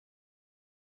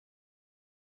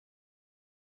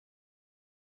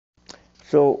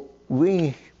So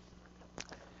we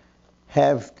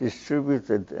have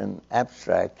distributed an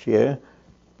abstract here,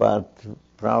 but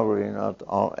probably not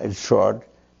all, it's short,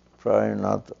 probably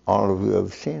not all of you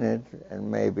have seen it,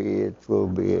 and maybe it will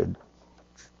be a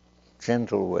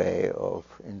gentle way of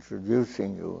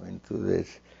introducing you into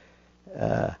this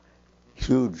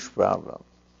huge problem.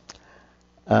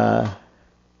 So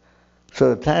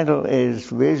the title is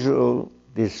Visual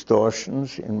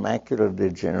Distortions in Macular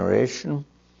Degeneration,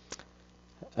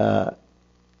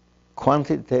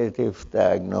 Quantitative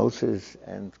Diagnosis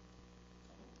and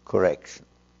Correction.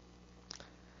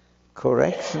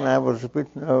 Correction, I was a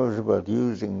bit nervous about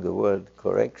using the word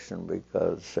correction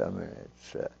because, I mean,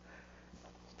 it's a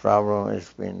problem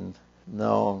has been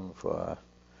known for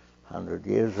 100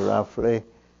 years roughly,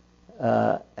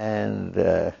 and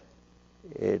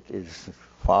it is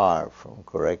far from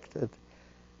corrected.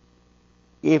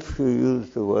 If you use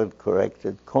the word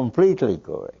corrected, completely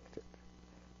corrected,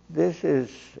 this is,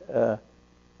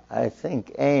 I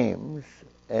think, aims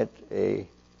at a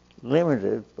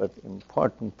limited but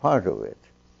important part of it.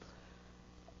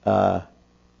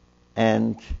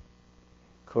 And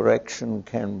correction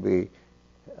can be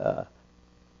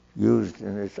used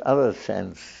in its other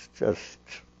sense, just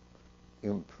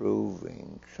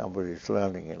improving. Somebody's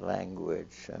learning a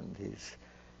language and he's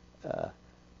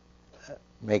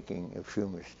making a few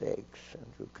mistakes, and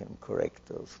you can correct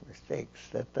those mistakes.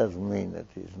 That doesn't mean that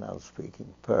he's now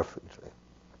speaking perfectly.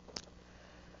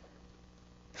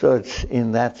 So it's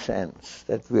in that sense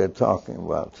that we are talking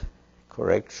about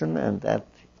correction, and that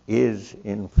is,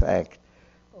 in fact,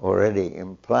 already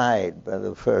implied by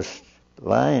the first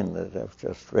line that I've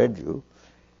just read you,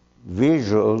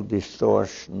 visual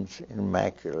distortions in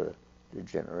macular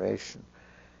degeneration.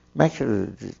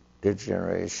 Macular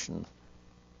degeneration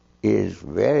is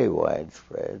very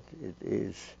widespread. It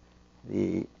is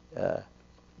the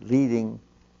leading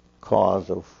cause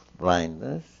of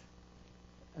blindness.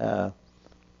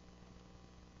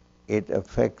 It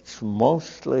affects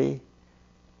mostly,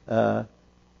 it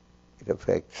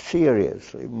affects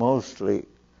seriously, mostly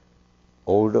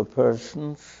older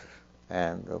persons,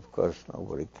 and of course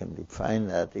nobody can define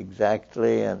that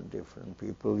exactly, and different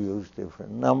people use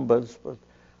different numbers, but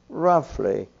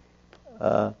roughly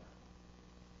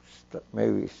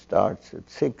maybe starts at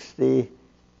 60,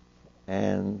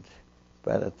 and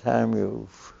by the time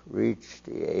you've reached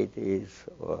the 80s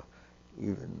or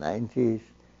even 90s,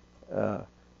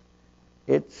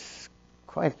 it's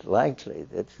quite likely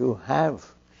that you have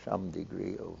some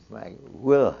degree of,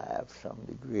 will have some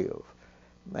degree of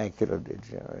macular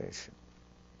degeneration.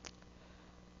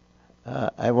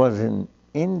 I was in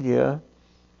India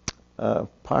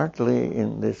partly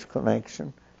in this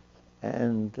connection,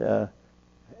 and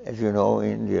as you know,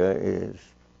 India is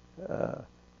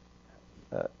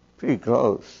pretty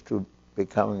close to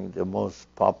becoming the most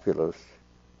populous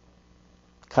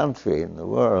country in the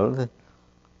world.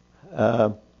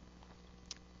 So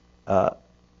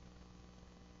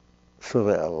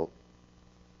there are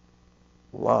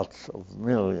lots of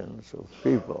millions of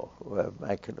people who have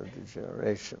macular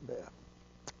degeneration there.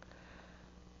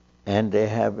 And they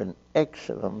have an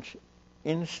excellent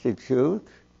institute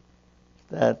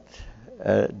that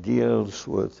deals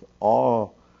with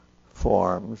all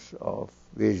forms of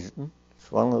vision.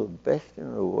 It's one of the best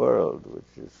in the world,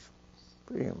 which is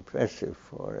pretty impressive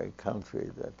for a country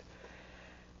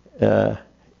that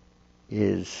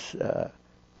is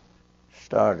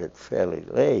started fairly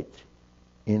late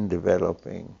in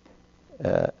developing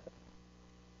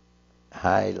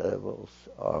high levels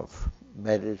of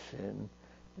medicine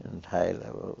and high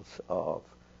levels of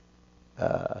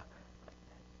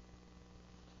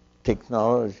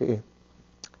technology.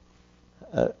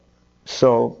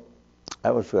 So I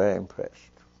was very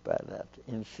impressed by that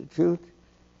institute.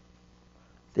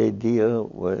 They deal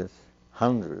with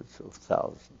hundreds of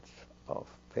thousands of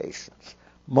patients,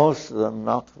 most of them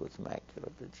not with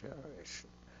macular degeneration,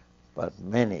 but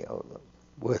many of them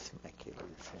with macular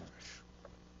degeneration.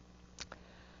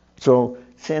 So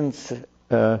since,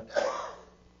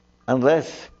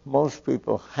 unless most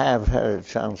people have had a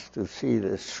chance to see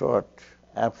this short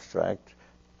abstract,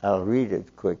 I'll read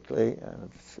it quickly, and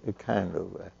it's a kind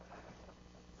of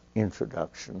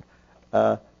introduction.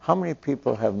 How many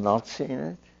people have not seen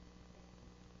it?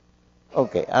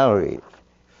 Okay, I'll read it.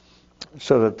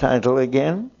 So the title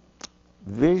again,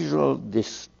 Visual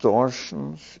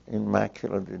Distortions in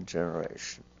Macular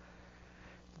Degeneration.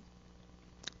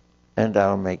 And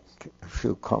I'll make a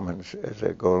few comments as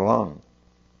I go along.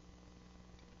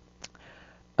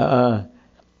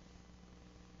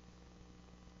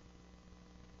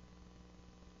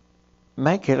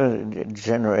 Macular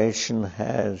degeneration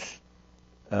has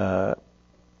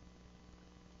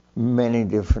many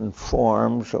different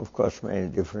forms, of course, many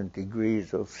different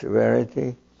degrees of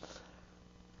severity.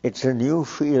 It's a new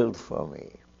field for me.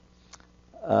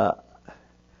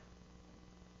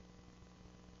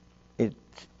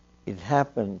 It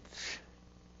happened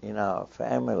in our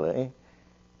family,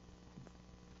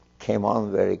 came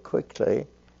on very quickly.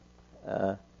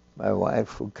 My wife,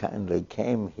 who kindly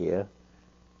came here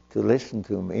to listen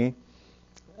to me,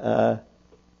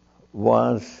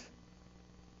 was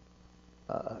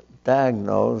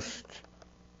diagnosed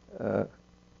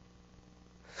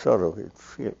sort of, it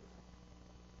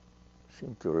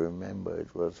seem to remember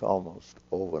it was almost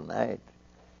overnight.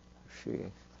 She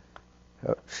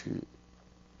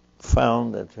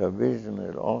found that her vision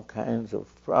had all kinds of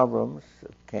problems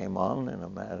that came on in a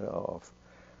matter of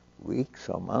weeks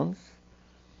or months.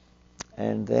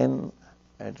 And then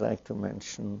I'd like to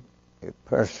mention a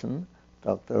person,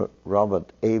 Dr.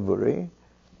 Robert Avery,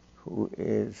 who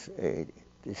is a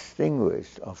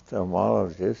distinguished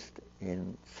ophthalmologist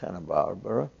in Santa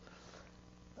Barbara.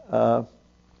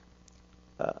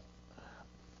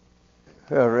 Her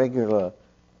regular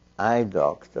eye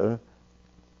doctor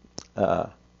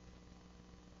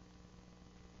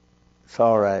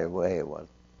saw right away what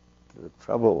the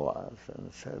trouble was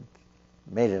and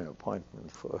made an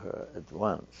appointment for her at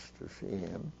once to see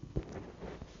him.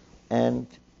 And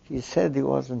he said he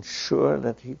wasn't sure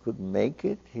that he could make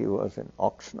it. He was in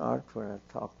Oxnard when I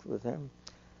talked with him,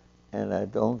 and I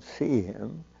don't see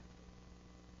him.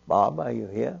 Bob, are you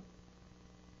here?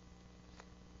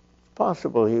 It's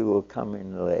possible he will come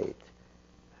in late.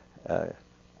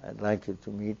 I'd like you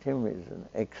to meet him. He's an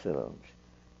excellent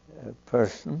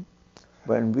person.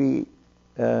 When we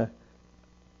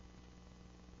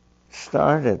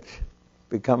started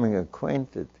becoming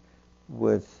acquainted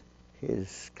with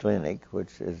his clinic,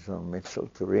 which is on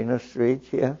Mitchell-Torino Street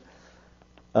here,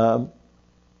 that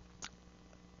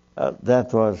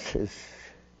was his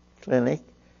clinic.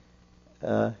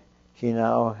 He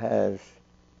now has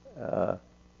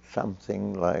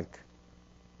something like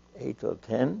 8 or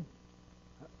 10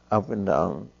 up and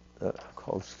down the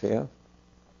coast here.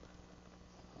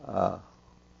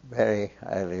 Very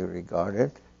highly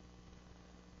regarded.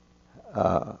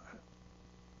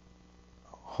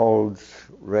 Holds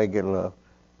regular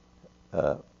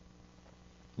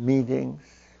meetings,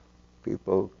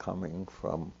 people coming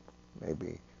from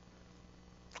maybe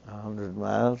 100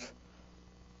 miles,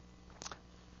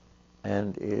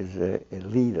 and is a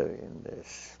leader in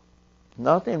this.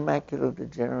 Not in macular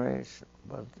degeneration,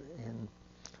 but in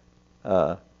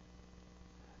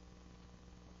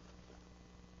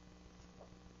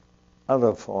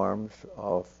other forms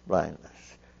of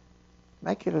blindness.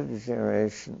 Macular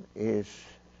degeneration is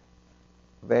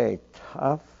very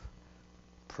tough.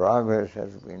 Progress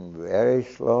has been very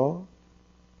slow.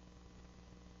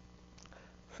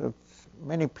 So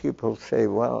many people say,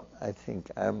 well, I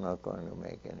think I'm not going to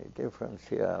make any difference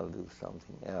here. I'll do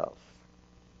something else.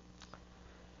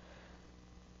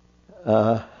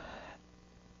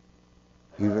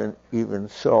 Even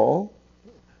so,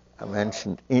 I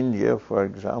mentioned India, for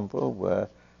example, where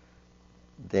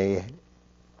they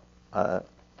are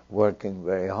working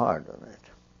very hard on it.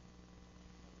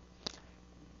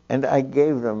 And I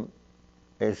gave them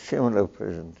a similar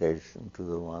presentation to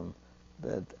the one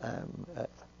that I'm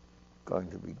going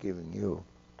to be giving you.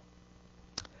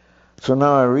 So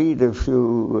now I read a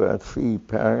few, 3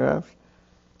 paragraphs.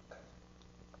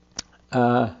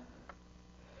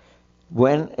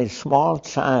 When a small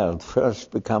child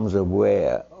first becomes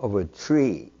aware of a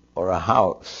tree or a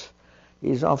house,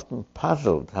 he is often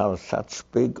puzzled how such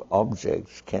big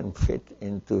objects can fit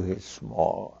into his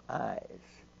small eyes.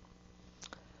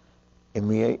 A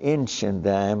mere inch in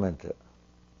diameter.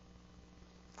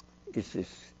 Is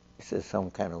there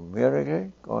some kind of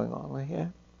miracle going on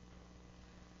here?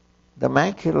 The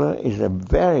macula is a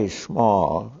very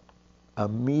small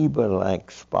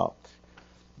amoeba-like spot,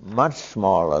 much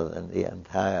smaller than the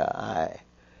entire eye.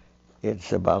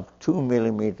 It's about 2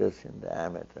 millimeters in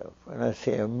diameter. When I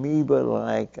say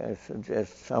amoeba-like, I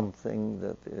suggest something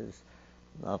that is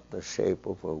not the shape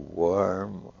of a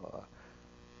worm or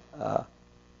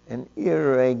an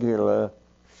irregular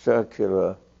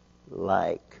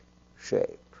circular-like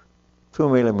shape, 2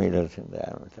 millimeters in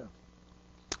diameter.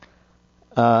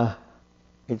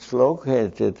 It's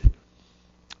located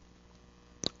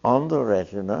on the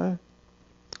retina.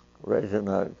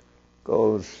 Retina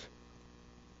goes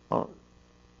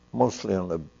mostly on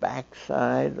the back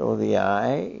side of the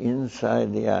eye,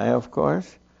 inside the eye, of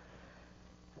course.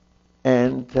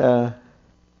 And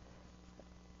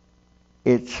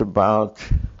it's about,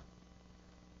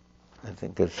 I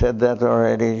think I said that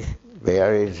already,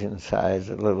 varies in size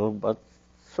a little, but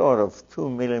sort of 2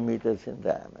 millimeters in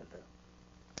diameter.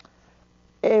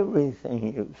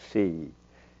 Everything you see,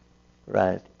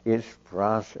 right, is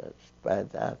processed by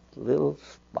that little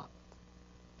spot.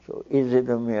 So is it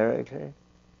a miracle?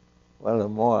 Well, the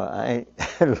more I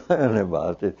learn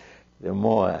about it, the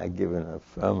more I give an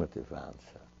affirmative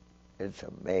answer. It's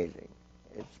amazing.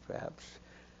 It's perhaps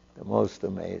the most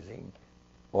amazing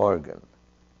organ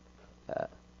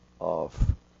of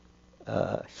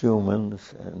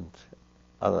humans and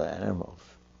other animals.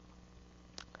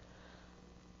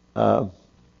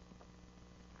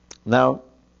 Now,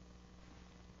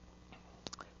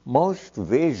 most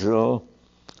visual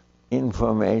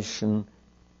information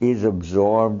is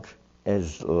absorbed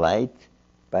as light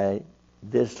by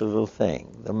this little thing,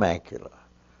 the macula.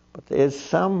 But there's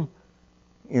some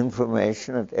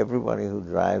information that everybody who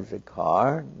drives a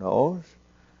car knows.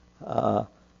 When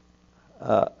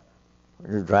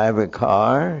you drive a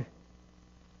car,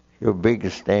 your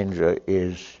biggest danger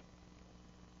is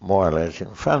more or less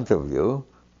in front of you,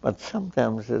 but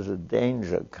sometimes there's a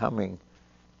danger coming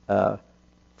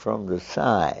from the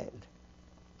side.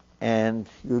 And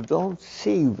you don't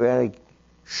see very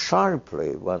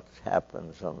sharply what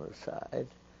happens on the side,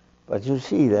 but you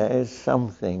see there is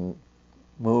something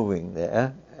moving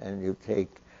there, and you take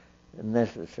the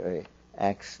necessary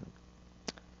action.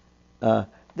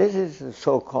 This is the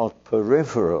so-called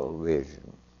peripheral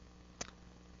vision,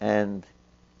 and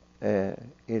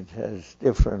it has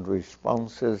different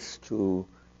responses to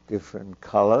different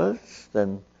colors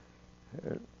than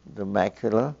the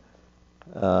macula.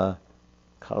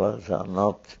 Colors are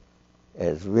not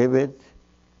as vivid,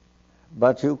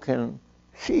 but you can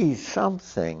see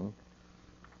something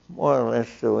more or less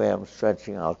the way I'm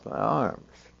stretching out my arms.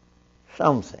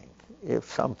 Something. If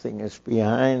something is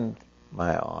behind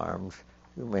my arms,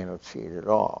 you may not see it at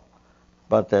all.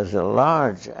 But there's a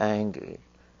large angle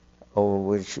over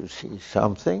which you see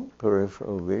something,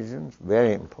 peripheral vision,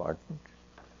 very important.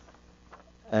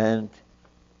 And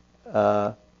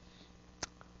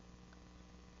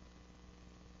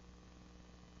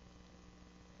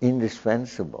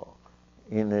indispensable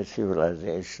in a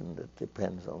civilization that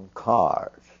depends on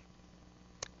cars.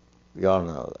 We all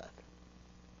know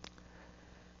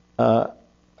that.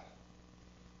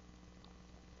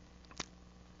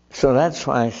 So that's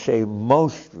why I say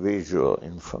most visual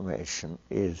information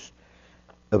is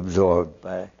absorbed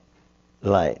by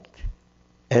light,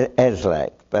 as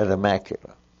light, by the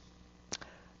macula.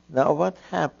 Now what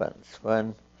happens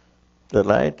when the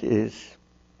light is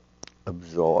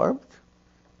absorbed?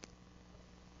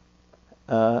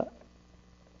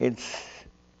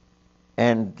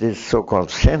 And this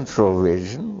so-called central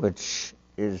vision, which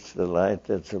is the light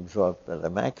that's absorbed by the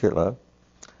macula,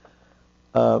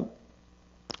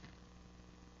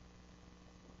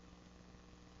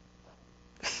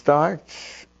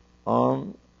 starts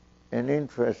on an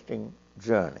interesting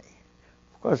journey.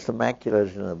 Of course, the macula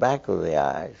is in the back of the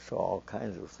eye, so all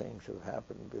kinds of things have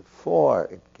happened before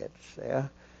it gets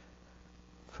there.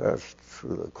 First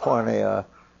through the cornea,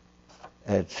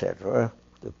 etc.,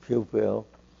 the pupil.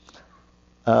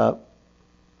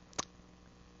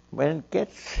 When it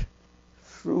gets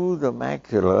through the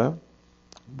macula,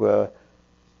 where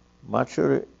much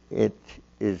of it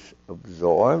is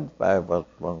absorbed by what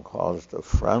one calls the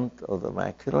front of the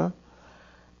macula,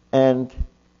 and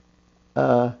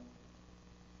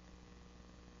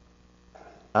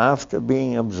after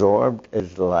being absorbed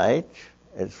as light,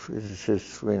 as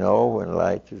physicists we know, when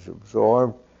light is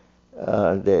absorbed,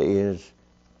 there is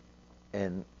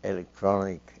an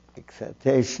electronic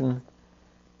excitation,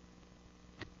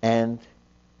 and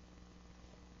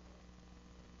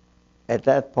at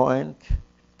that point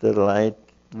the light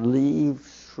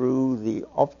leaves through the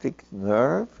optic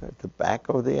nerve at the back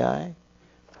of the eye,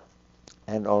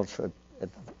 and also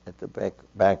at the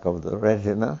back of the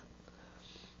retina,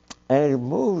 and it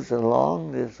moves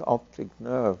along this optic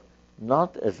nerve,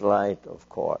 not as light, of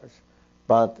course,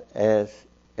 but as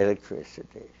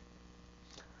electricity.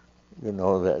 You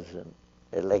know, there's an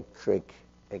electric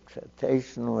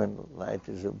excitation when light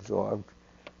is absorbed,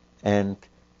 and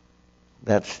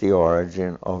that's the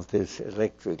origin of this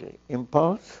electrical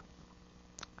impulse.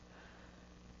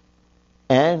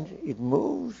 And it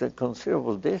moves a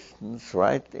considerable distance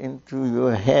right into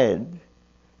your head,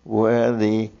 where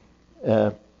the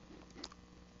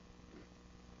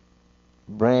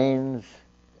brain's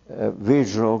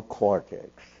visual cortex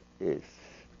is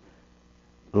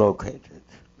located.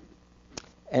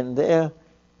 And there,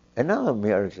 another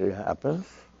miracle happens,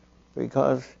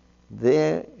 because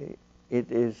there it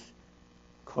is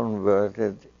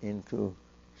converted into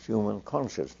human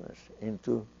consciousness,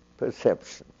 into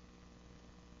perception.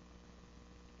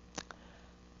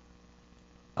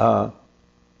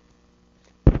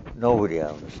 Nobody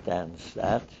understands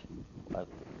that, what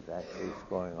exactly is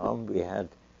going on. We had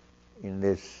in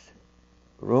this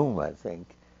room, I think,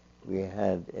 we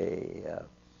had a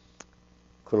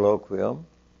colloquium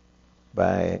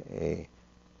by a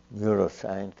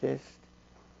neuroscientist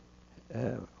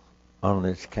on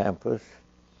this campus.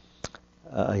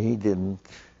 He didn't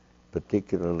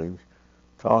particularly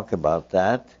talk about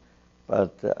that,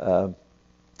 but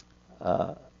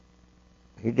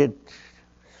he did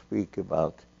speak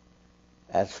about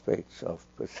aspects of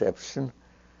perception,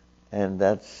 and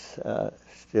that's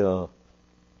still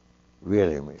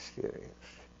really mysterious.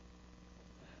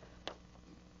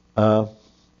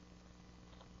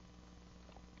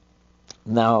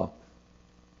 Now,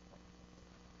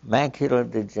 macular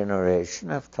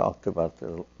degeneration, I've talked about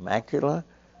the macula.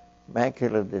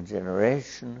 Macular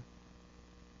degeneration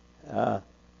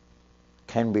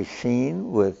can be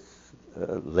seen with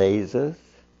lasers,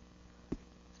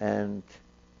 and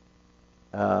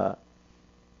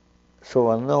so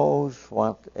one knows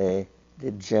what a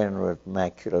degenerate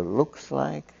macula looks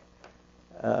like.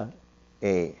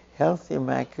 A healthy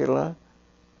macula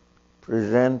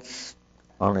presents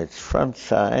on its front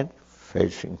side,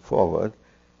 facing forward,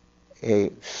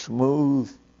 a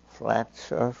smooth, flat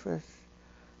surface.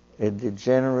 A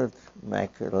degenerate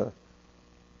macula,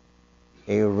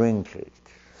 a wrinkled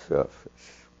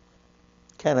surface.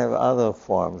 Can have other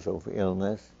forms of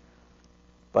illness,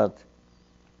 but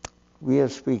we are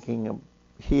speaking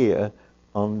here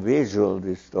on visual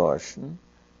distortion,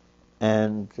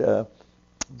 and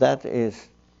that is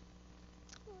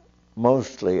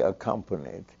mostly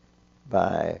accompanied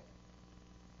by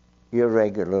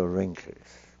irregular wrinkles.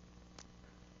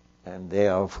 And they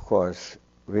are, of course,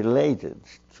 related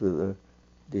to the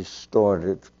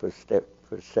distorted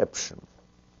perception.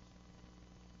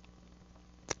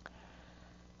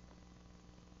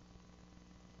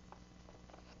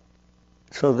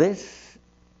 So this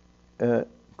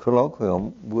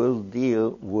colloquium will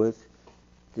deal with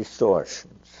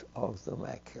distortions of the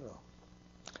macula.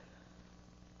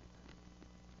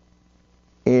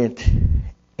 It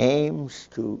aims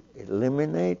to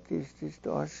eliminate these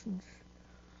distortions.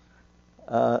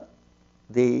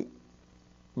 The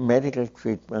medical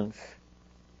treatments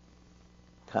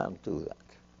can't do that.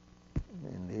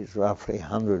 In these roughly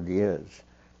 100 years,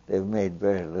 they've made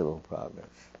very little progress.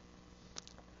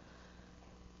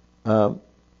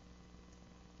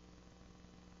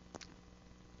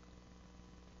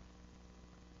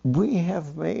 We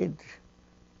have made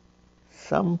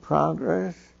some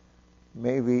progress,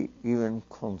 maybe even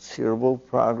considerable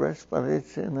progress, but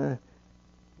it's in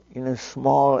a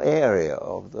small area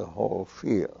of the whole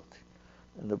field.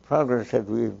 And the progress that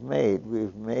we've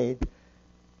made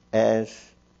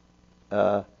as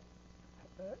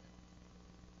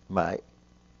my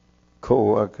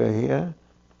co-worker here,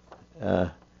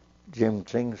 Jim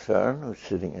Klingthorne, who's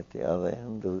sitting at the other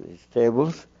end of these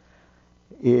tables,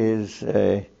 is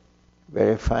a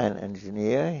very fine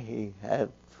engineer. He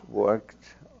had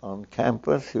worked on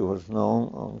campus, he was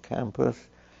known on campus,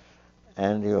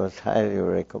 and he was highly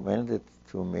recommended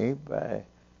to me by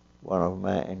one of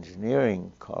my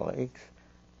engineering colleagues.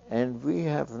 And we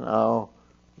have now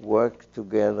worked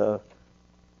together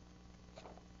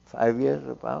 5 years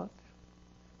about,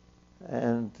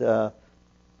 and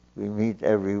we meet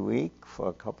every week for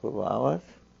a couple of hours,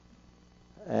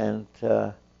 and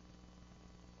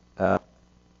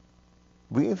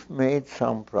we've made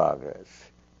some progress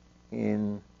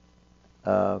in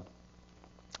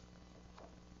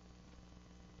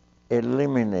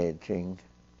eliminating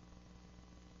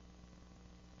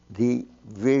the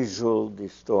visual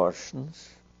distortions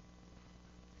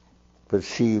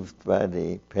perceived by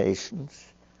the patients,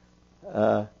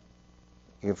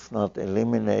 if not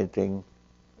eliminating,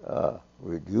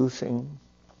 reducing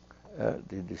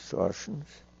the distortions.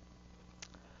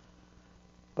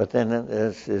 But then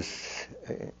there's this,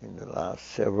 in the last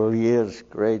several years,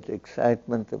 great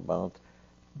excitement about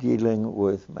dealing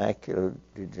with macular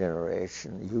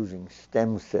degeneration using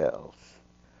stem cells.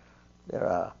 There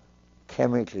are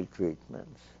chemical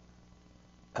treatments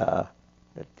that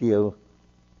deal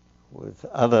with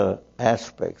other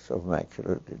aspects of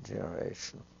macular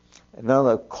degeneration.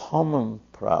 Another common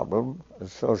problem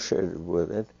associated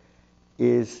with it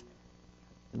is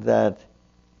that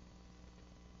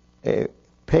a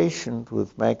patient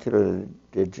with macular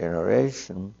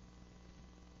degeneration,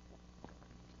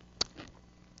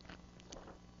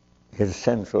 his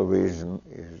central vision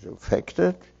is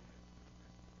affected.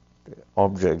 The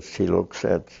objects he looks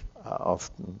at are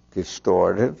often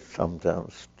distorted,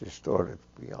 sometimes distorted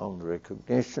beyond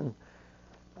recognition.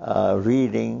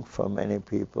 Reading for many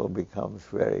people becomes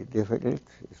very difficult.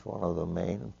 It's one of the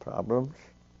main problems.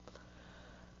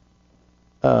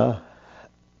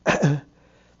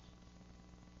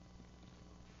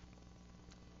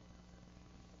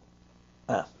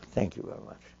 Thank you very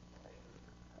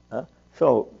much.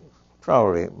 So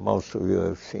probably most of you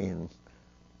have seen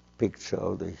a picture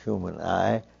of the human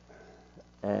eye,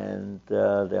 and there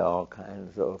are all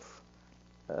kinds of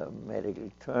medical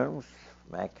terms.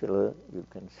 Macular, you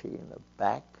can see in the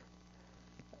back.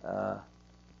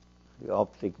 The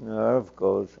optic nerve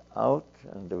goes out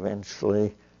and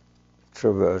eventually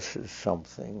traverses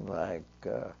something like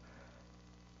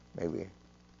maybe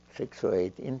 6 or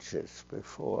 8 inches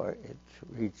before it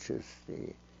reaches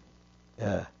the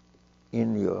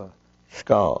in your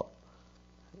skull,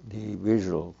 the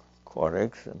visual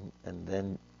cortex, and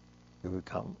then you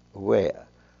become aware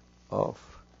of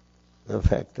the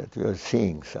fact that you're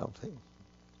seeing something.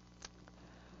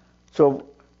 So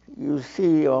you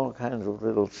see all kinds of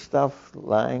little stuff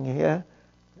lying here,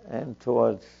 and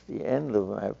towards the end of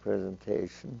my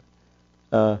presentation,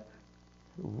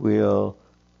 we'll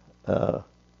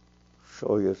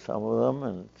show you some of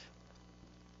them,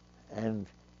 and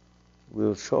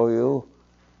we'll show you,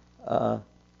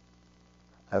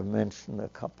 I've mentioned a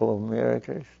couple of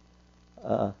miracles,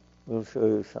 we'll show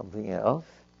you something else,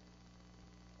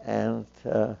 and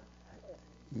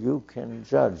you can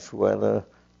judge whether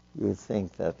you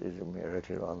think that is a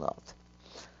miracle or not.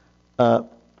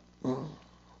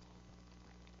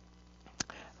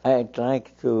 I'd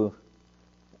like to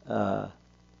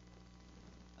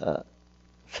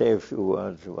say a few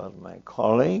words about my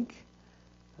colleague,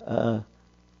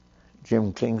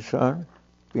 Jim Klingshorn.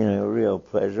 It's been a real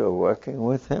pleasure working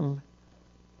with him.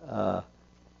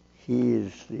 He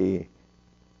is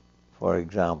for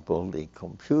example, the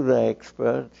computer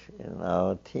expert in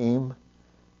our team,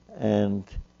 and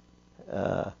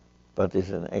but is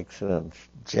an excellent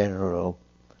general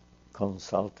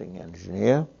consulting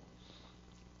engineer.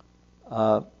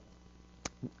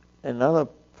 Another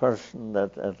person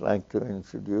that I'd like to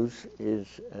introduce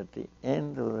is at the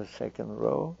end of the second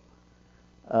row.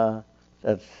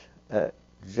 That's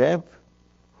Jeb,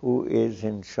 who is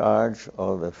in charge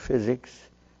of the physics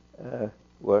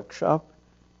workshop,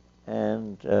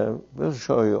 and we'll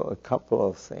show you a couple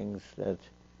of things that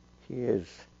he has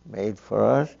made for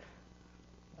us.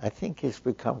 I think he's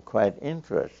become quite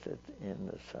interested in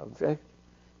the subject,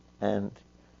 and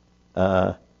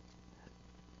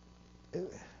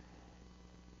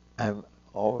I'm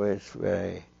always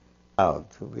very proud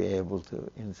to be able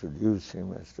to introduce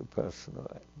him as the person who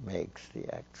makes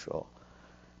the actual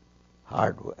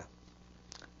hardware.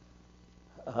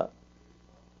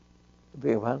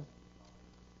 Big one?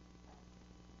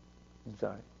 I'm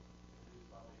sorry.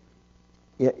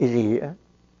 Yeah, is he here?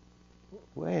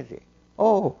 Where is he?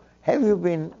 Oh,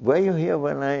 were you here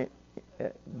when I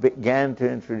began to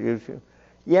introduce you?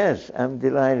 Yes, I'm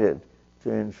delighted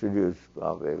to introduce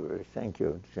Bob Avery. Thank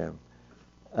you, Jim.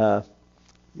 You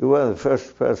were the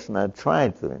first person I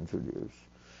tried to introduce,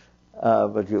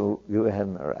 but you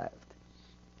hadn't arrived.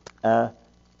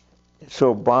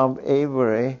 So Bob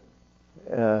Avery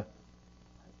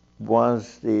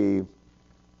was the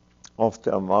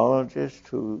ophthalmologist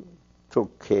who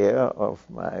took care of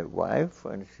my wife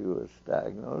when she was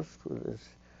diagnosed with this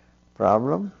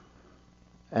problem.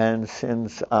 And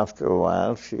since after a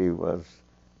while she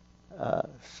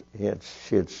had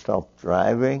stopped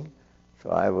driving,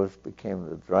 so I became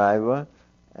the driver,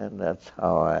 and that's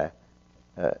how I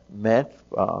met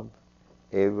Bob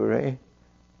Avery.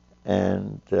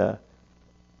 And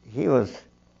he's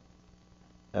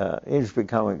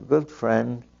become a good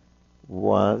friend,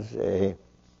 was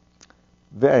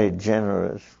very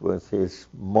generous with his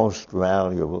most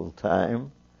valuable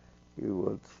time. He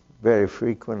would very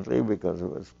frequently, because he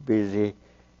was busy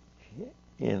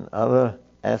in other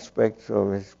aspects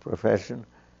of his profession,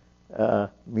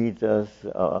 meet us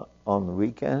on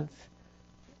weekends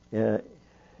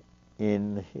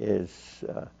in his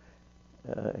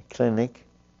clinic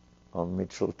on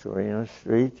Mitchell-Torino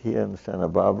Street here in Santa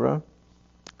Barbara.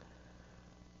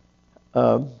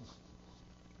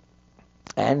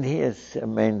 And he has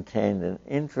maintained an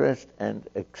interest and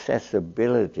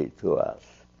accessibility to us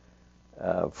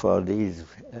for these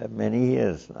many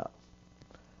years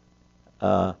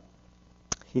now.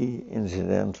 He,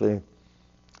 incidentally,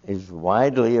 is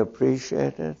widely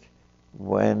appreciated.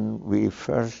 When we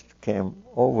first came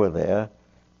over there,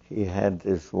 he had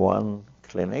this one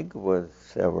clinic with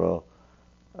several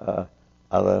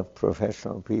other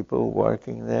professional people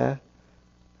working there,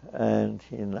 and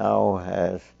he now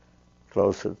has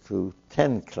closer to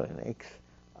 10 clinics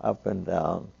up and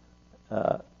down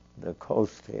the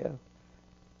coast here,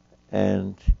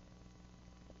 and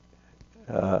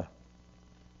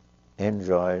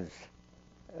enjoys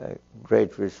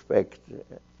great respect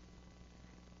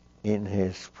in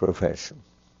his profession.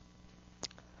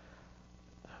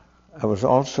 I was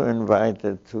also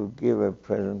invited to give a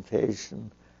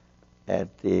presentation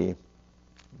at the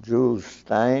Jules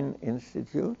Stein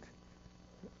Institute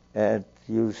at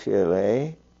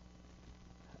UCLA.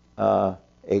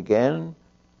 Again,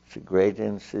 it's a great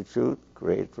institute,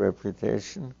 great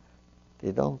reputation.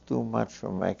 They don't do much for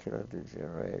macular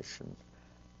degeneration.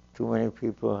 Too many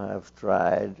people have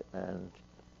tried and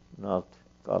not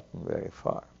gotten very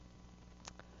far.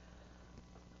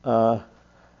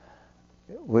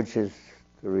 Which is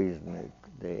the reason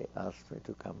they asked me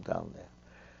to come down there.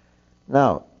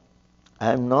 Now,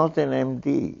 I'm not an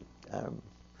MD. I'm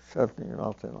certainly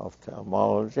not an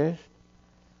ophthalmologist.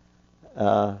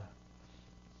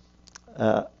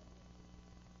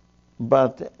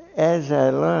 But as I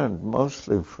learned,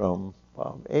 mostly from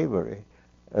Bob Avery,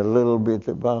 a little bit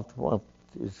about what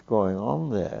is going on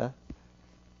there,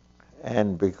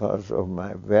 and because of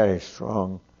my very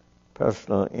strong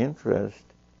personal interest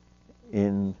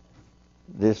in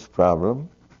this problem,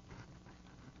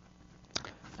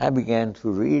 I began to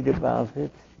read about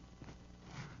it,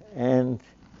 and,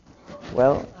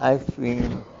 well, I've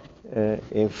been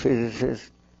a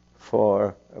physicist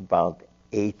for about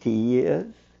 80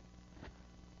 years,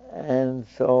 and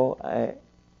so I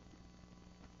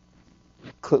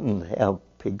couldn't help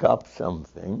pick up some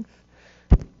things.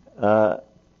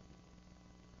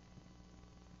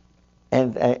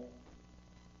 And I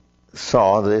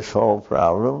saw this whole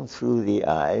problem through the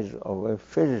eyes of a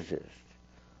physicist.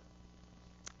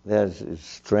 There's a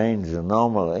strange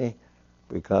anomaly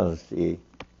because the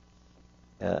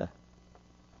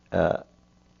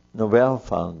Nobel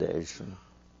Foundation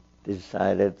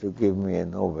decided to give me a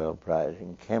Nobel Prize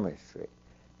in chemistry,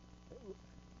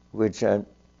 which I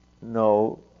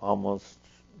know almost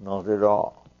not at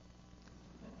all.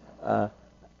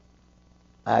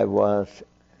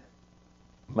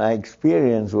 My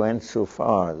experience went so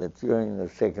far that during the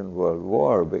Second World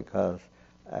War, because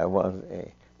I was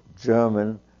a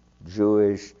German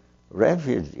Jewish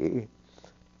refugee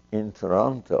in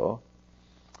Toronto,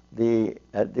 the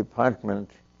department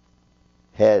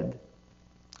head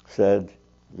said,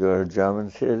 "You're a German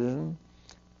citizen,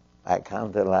 I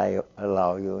can't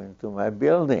allow you into my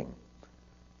building."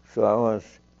 So I was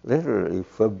literally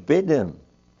forbidden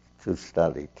to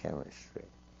study chemistry.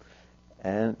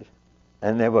 And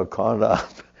I never caught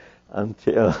up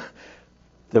until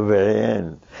the very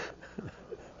end.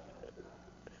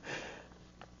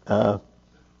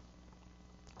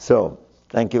 So,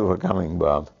 thank you for coming,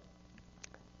 Bob.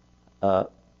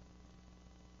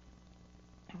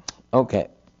 Okay.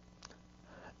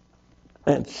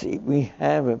 Let's see, we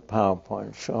have a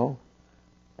PowerPoint show,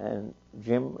 and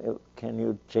Jim, can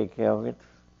you take care of it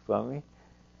for me?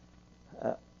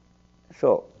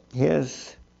 So,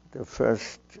 here's the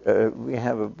first, we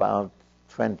have about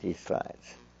 20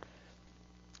 slides.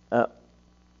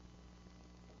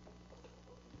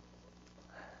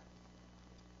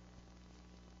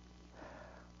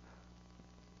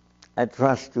 I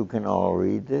trust you can all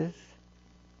read this.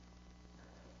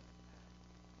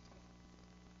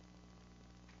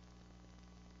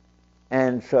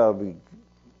 And so we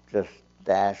just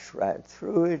dash right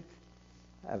through it.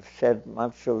 I've said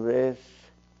much of this.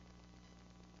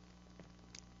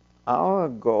 Our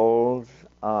goals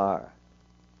are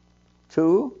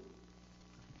two,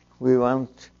 we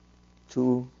want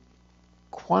to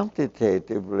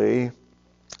quantitatively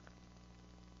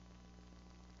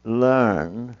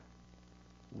learn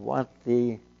what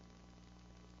the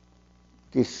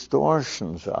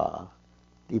distortions are,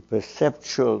 the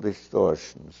perceptual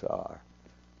distortions are,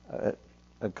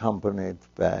 accompanied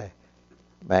by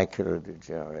macular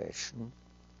degeneration.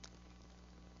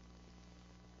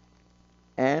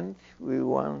 And we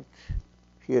want,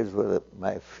 here's where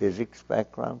my physics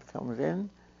background comes in,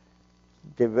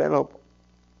 develop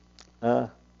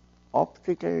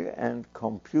optical and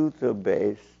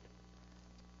computer-based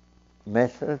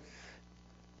methods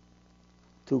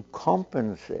to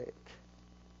compensate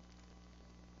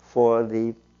for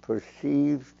the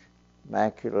perceived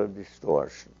macular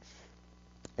distortions,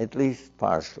 at least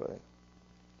partially.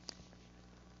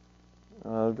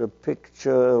 The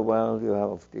picture, well, you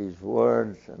have these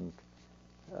words, and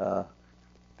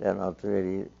they're not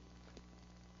really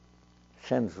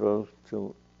central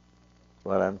to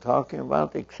what I'm talking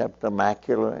about, except the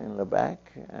macula in the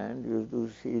back, and you do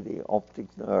see the optic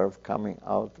nerve coming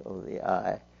out of the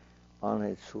eye on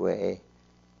its way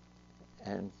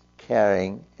and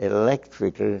carrying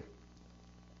electrical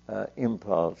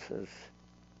impulses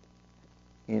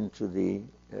into the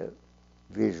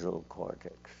visual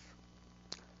cortex.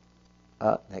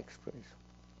 Next, please.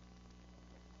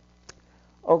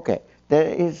 Okay,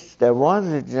 there was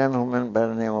a gentleman by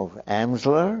the name of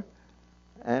Amsler,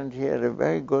 and he had a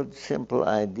very good, simple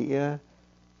idea,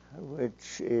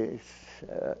 which is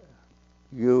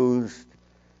used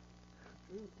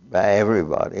by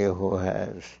everybody who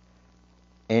has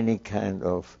any kind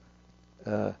of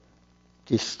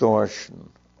distortion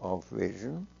of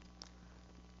vision.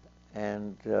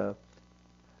 And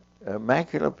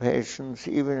macular patients,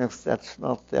 even if that's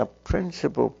not their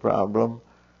principal problem,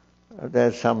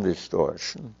 there's some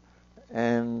distortion.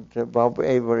 And Bob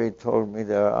Avery told me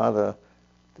there are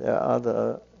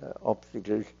other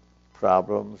optical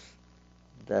problems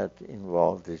that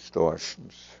involve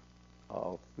distortions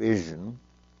of vision.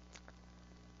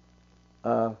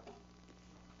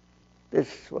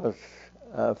 This was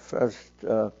first,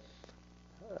 I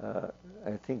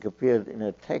think, appeared in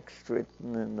a text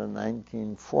written in the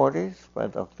 1940s by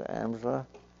Dr. Amsler,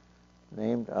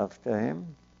 named after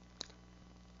him.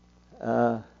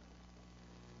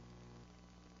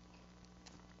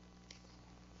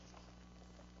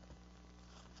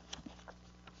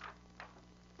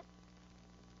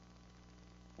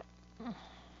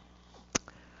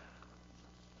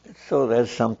 So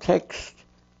there's some text,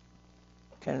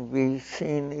 can be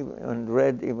seen and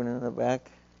read even in the back.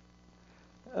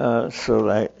 So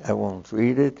I won't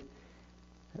read it.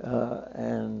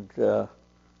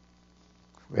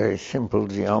 Very simple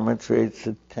geometry. It's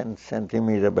a 10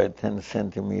 centimeter by 10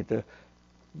 centimeter,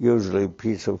 usually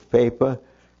piece of paper,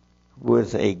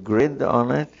 with a grid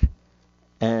on it.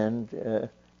 And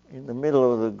in the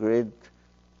middle of the grid,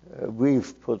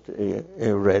 we've put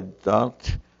a red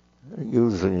dot.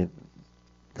 Usually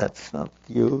that's not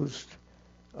used,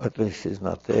 or at least is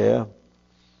not there.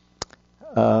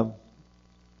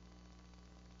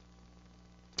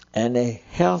 And a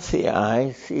healthy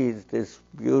eye sees this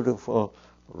beautiful,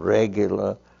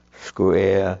 regular,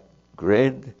 square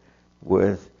grid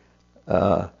with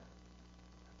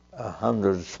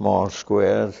 100 small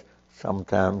squares.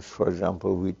 Sometimes, for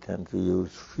example, we tend to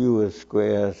use fewer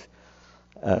squares.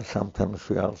 Sometimes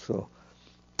we also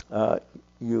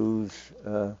use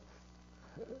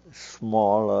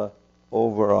smaller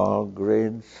overall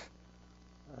grids.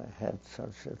 I had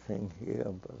such a thing here,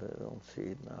 but I don't see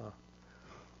it now.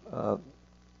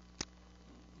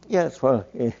 Yes, well,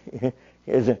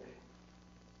 here's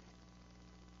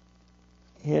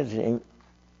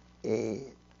a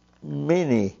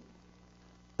mini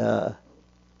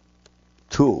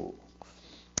tool.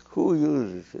 Who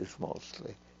uses this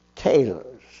mostly?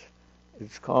 Tailors.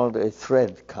 It's called a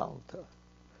thread counter.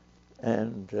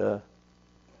 And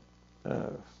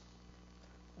I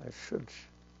should...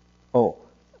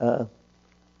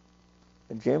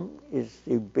 Jim, is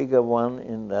the bigger one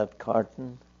in that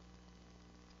carton?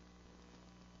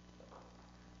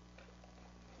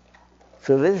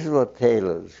 So this is what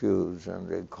tailors use, and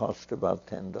they cost about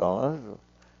 $10.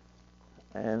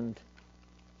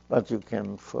 But you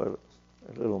can, for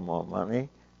a little more money,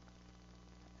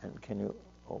 and can you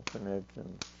open it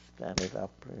and stand it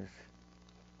up, please?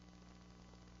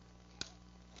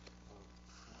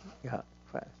 Yeah,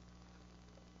 fine.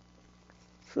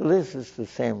 So this is the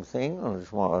same thing on a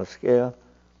smaller scale,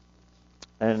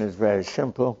 and it's very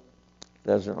simple.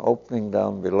 There's an opening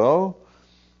down below.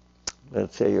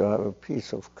 Let's say you have a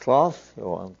piece of cloth. You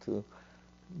want to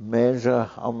measure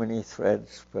how many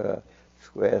threads per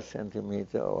square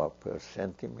centimeter or per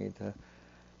centimeter.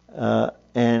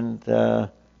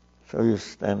 So you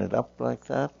stand it up like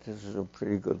that. This is a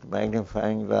pretty good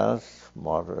magnifying glass,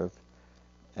 moderate.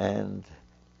 And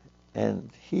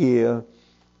here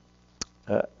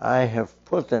I have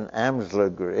put an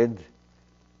Amsler grid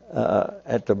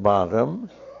at the bottom.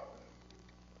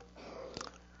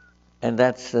 And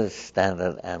that's the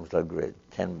standard Amsler grid,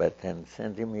 10 by 10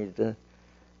 centimeter,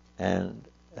 and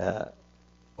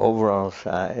overall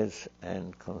size,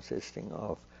 and consisting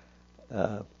of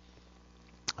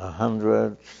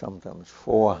 100, sometimes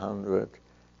 400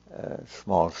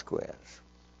 small squares.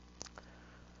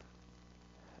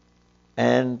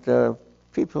 And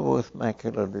people with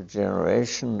macular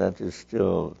degeneration that is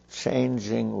still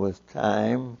changing with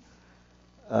time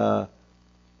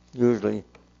usually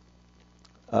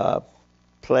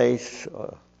place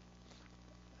or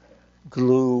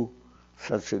glue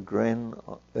such a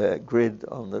grid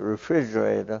on the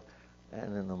refrigerator,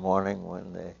 and in the morning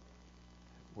when they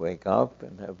wake up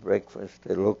and have breakfast,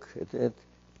 they look at it,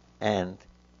 and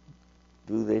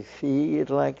do they see it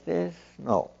like this?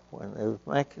 No. When there's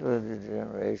macular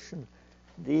degeneration,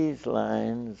 these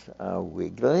lines are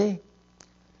wiggly,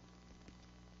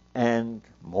 and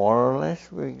more or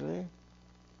less wiggly.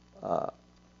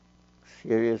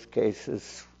 Serious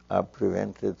cases are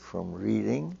prevented from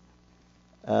reading.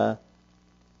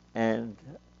 And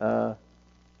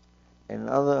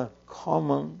another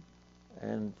common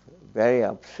and very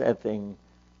upsetting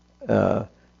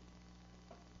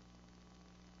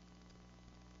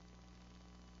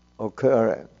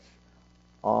occurrence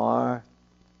are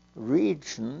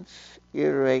regions,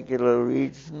 irregular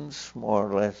regions, more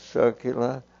or less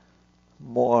circular,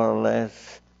 more or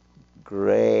less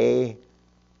gray,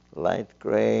 light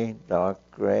gray, dark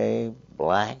gray,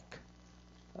 black,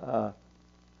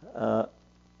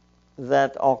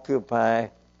 that occupy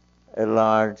a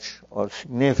large or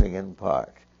significant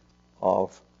part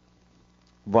of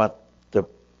what the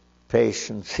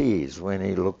patient sees when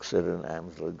he looks at an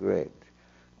Amsler grid.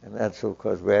 And that's, of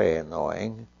course, very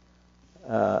annoying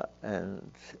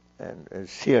and a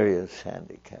serious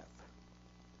handicap.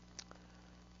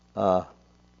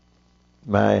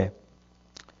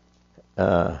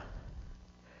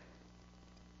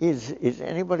 Is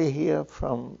anybody here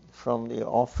from the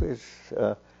office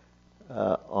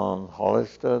on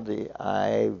Hollister, the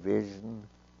eye vision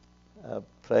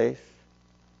place?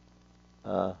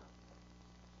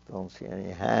 Don't see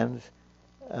any hands.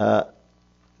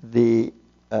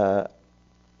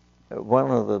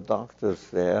 One of the doctors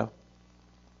there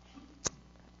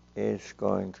is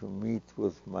going to meet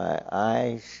with my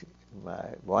eye.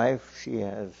 My wife, she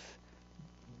has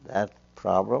that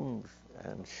problem,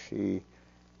 and she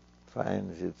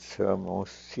finds it's her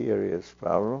most serious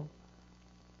problem.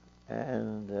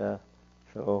 And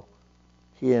so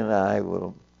he and I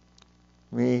will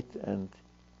meet, and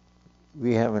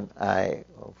we have an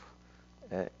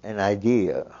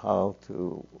idea how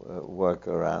to work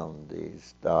around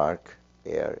these dark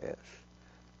areas,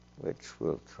 which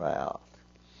we'll try out.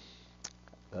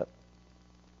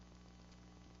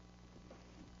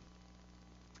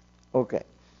 Okay.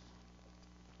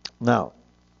 Now,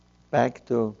 back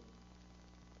to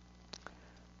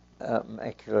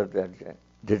macular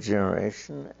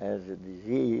degeneration as a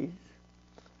disease.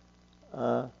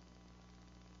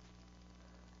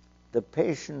 The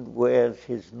patient wears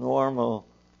his normal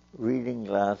reading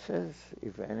glasses,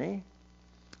 if any.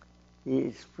 He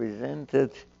is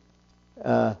presented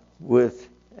with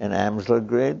an Amsler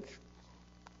grid.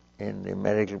 In the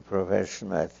medical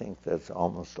profession, I think that's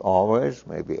almost always,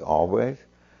 maybe always,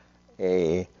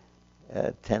 a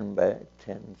 10 by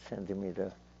 10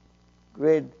 centimeter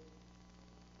grid.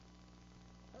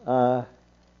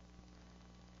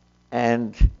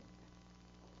 And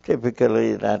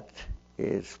typically that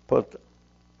is put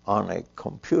on a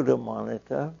computer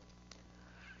monitor.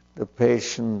 The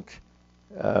patient,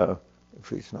 if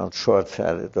he's not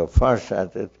short-sighted or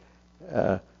far-sighted,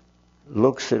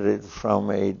 looks at it from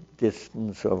a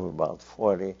distance of about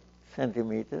 40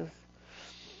 centimeters.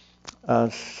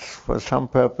 For some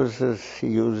purposes, he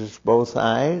uses both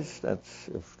eyes. That's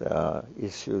if there are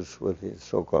issues with his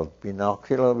so-called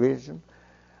binocular vision.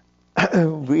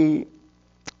 We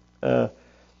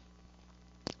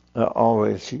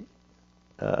always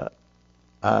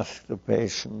ask the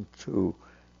patient to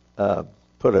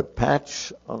put a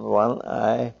patch on one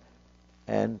eye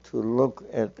and to look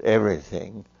at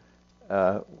everything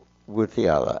with the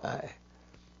other eye.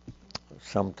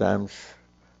 Sometimes,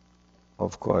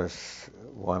 of course,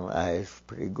 one eye is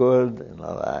pretty good,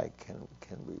 another eye can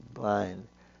be blind,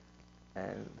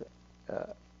 and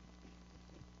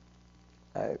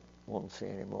I won't say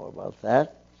any more about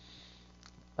that.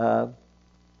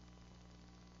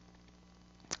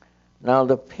 Now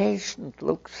the patient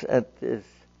looks at this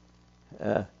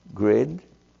grid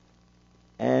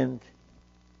and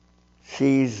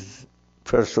sees,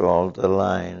 first of all, the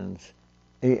lines.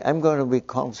 I'm going to be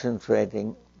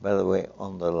concentrating, by the way,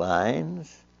 on the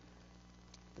lines,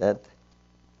 that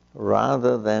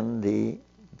rather than the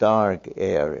dark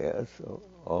areas,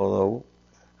 although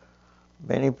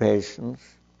many patients,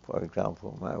 for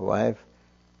example, my wife,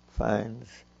 finds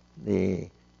the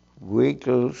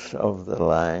wiggles of the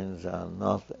lines are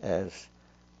not as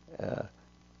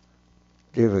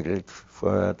difficult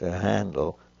for her to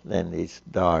handle than these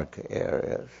dark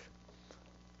areas.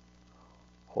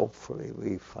 Hopefully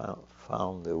we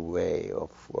found a way of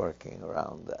working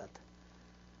around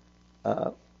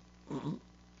that.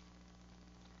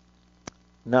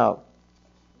 Now,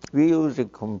 we use a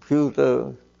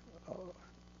computer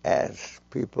as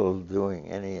people doing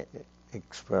any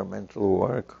experimental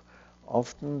work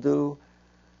often do.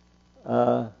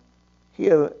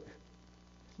 Here,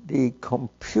 the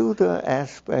computer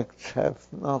aspects have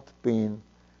not been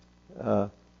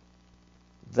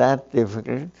that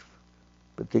difficult,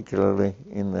 particularly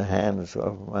in the hands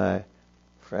of my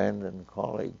friend and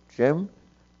colleague Jim.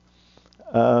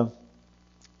 The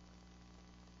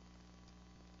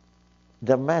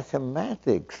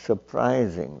mathematics,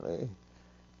 surprisingly,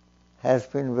 has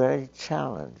been very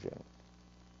challenging.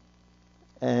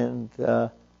 And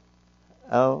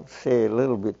I'll say a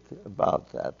little bit about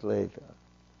that later.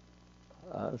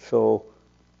 So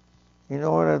in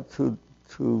order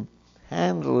to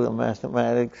handle the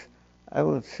mathematics, I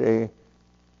would say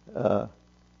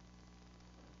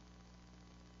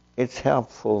it's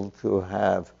helpful to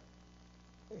have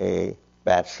a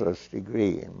bachelor's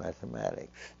degree in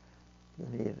mathematics. You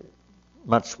need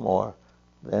much more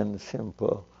than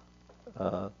simple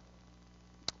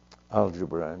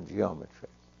algebra and geometry.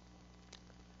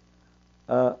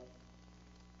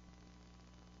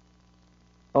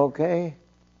 Okay,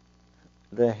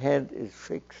 the head is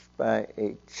fixed by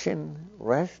a chin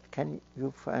rest. Can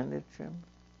you find it, Jim?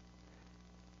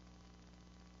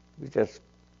 We just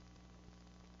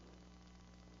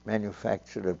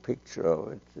manufactured a picture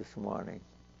of it this morning.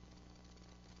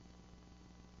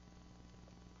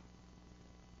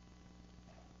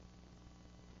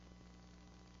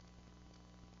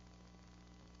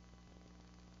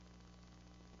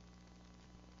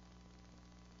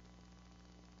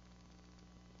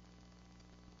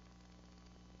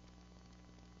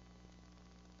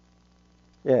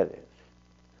 There it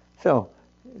is. So,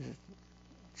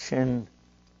 chin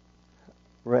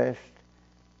rest.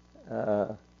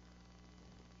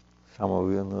 Some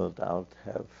of you, no doubt,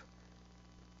 have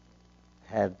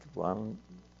had one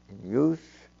in use,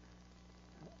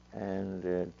 and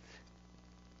it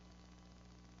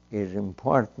is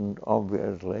important,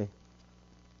 obviously,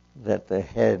 that the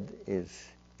head is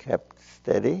kept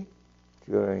steady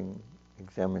during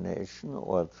examination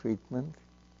or treatment.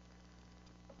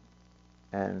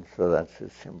 And so that's a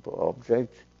simple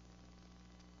object.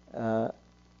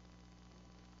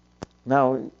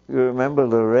 Now, you remember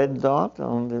the red dot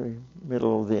on the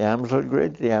middle of the Amsler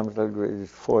grid? The Amsler grid is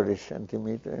 40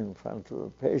 centimeters in front of the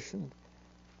patient.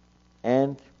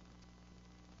 And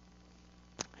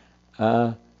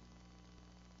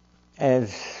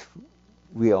as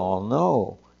we all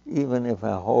know, even if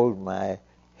I hold my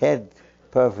head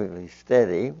perfectly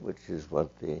steady, which is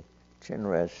what the chin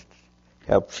rest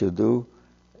helps you do,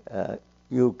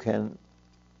 you can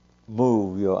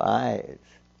move your eyes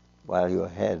while your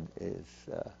head is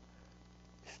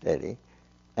steady.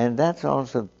 And that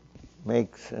also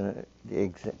makes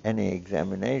any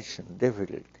examination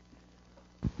difficult.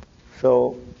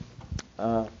 So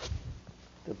the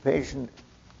patient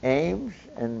aims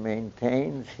and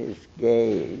maintains his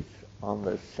gaze on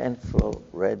the central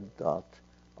red dot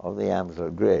of the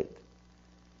Amsler grid.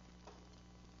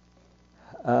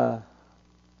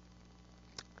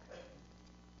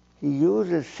 He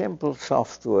uses simple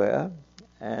software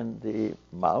and the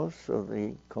mouse of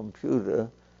the computer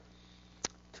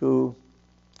to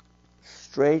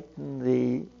straighten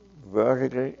the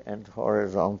vertical and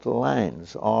horizontal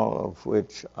lines, all of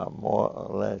which are more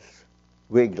or less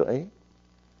wiggly,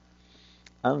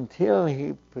 until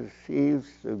he perceives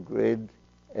the grid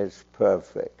as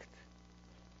perfect.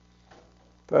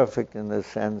 Perfect in the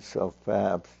sense of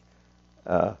perhaps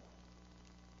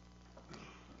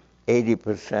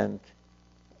 80%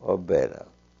 or better.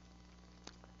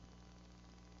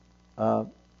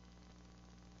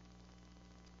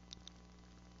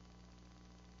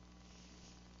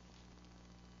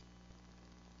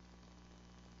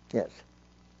 Yes.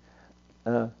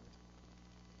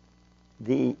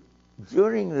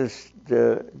 During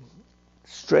the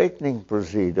straightening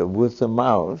procedure with the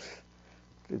mouse,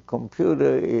 the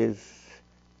computer is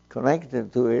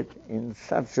connected to it in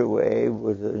such a way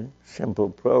with a simple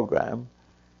program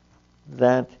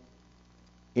that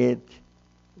it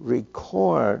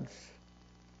records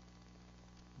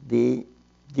the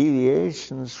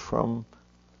deviations from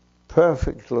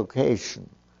perfect location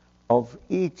of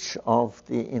each of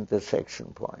the intersection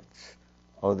points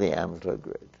of the Amsler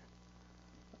grid.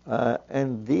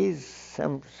 And these,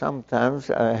 sometimes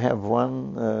I have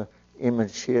one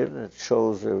image here that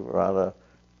shows a rather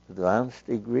advanced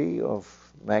degree of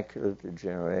macular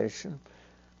degeneration.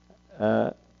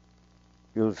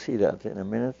 You'll see that in a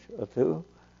minute or two.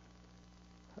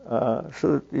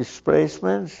 So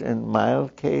displacements in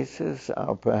mild cases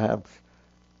are perhaps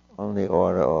on the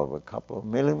order of a couple of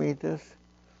millimeters.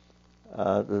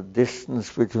 The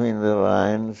distance between the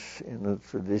lines in the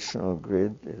traditional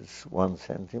grid is 1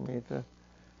 centimeter,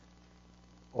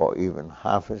 or even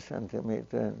half a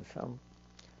centimeter in some.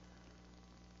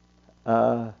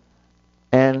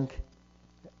 And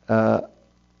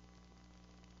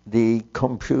the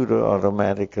computer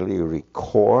automatically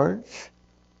records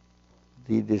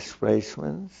the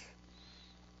displacements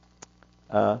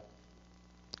of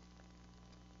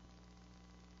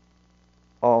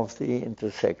the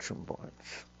intersection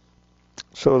points.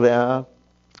 So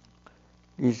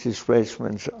these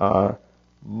displacements are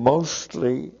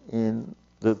mostly in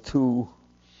the two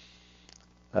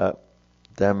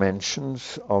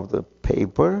dimensions of the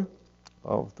paper,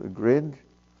 of the grid,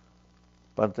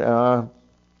 but there are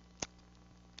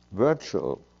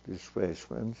virtual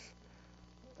displacements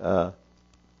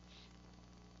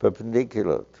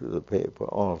perpendicular to the paper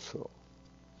also.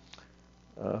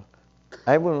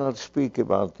 I will not speak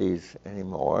about these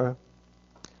anymore,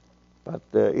 but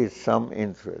there is some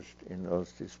interest in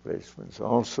those displacements.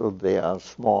 Also, they are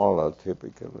smaller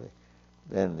typically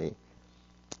than the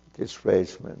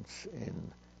displacements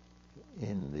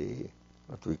in the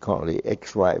what we call the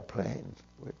XY plane,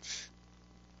 which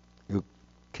you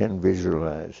can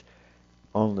visualize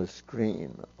on the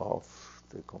screen of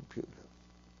the computer.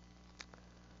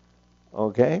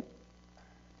 Okay?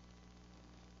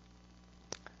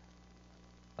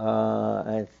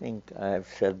 I think I've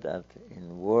said that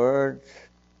in words.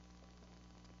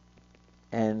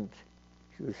 And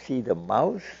you see the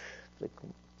mouse, the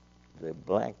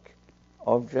black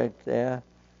object there,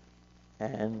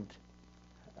 and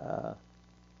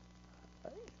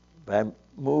by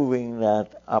moving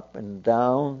that up and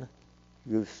down,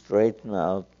 you straighten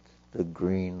out the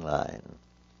green line.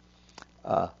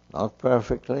 Not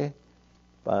perfectly,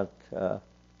 but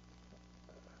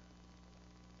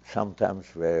sometimes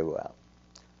very well.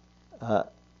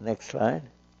 Next slide.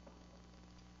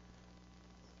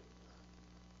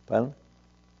 Pardon?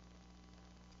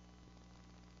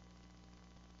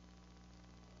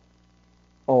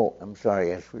 Oh, I'm sorry.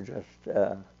 Yes, we just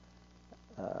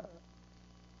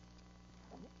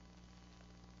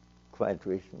quite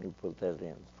recently put that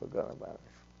in. Forgot about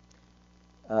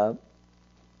it.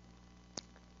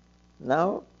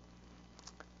 Now,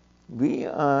 we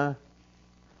are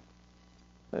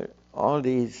all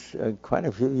these quite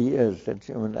a few years that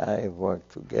Jim and I have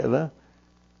worked together.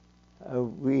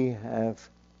 We have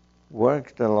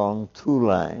worked along two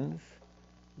lines.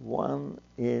 One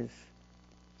is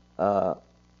an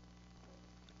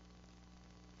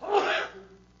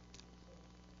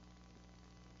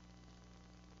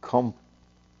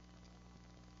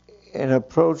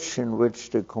approach in which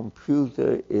the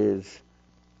computer is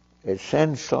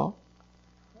essential,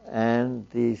 and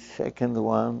the second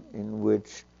one in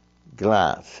which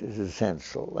glass is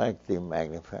essential, like the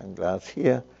magnifying glass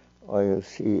here, or you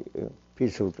see a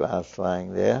piece of glass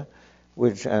lying there,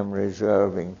 which I'm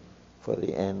reserving for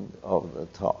the end of the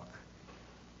talk.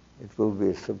 It will be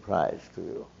a surprise to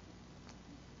you.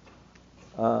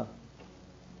 How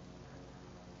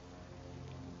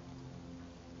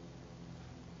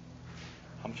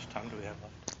much time do we have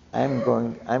left? I'm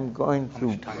going How to. much time do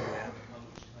we have?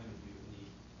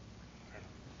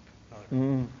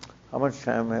 How much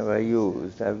time have I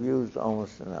used? I've used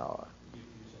almost an hour.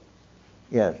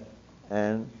 Yes,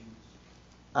 and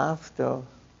after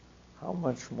how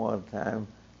much more time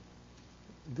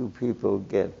do people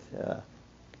get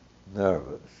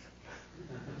nervous?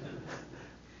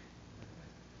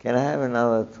 Can I have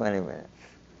another 20 minutes?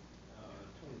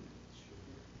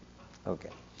 Okay.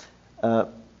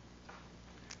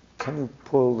 Can you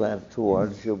pull that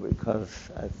towards you, because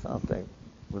I thought I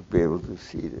would be able to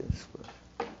see this. But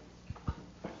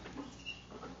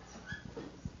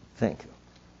thank you.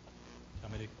 How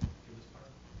many give this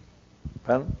part?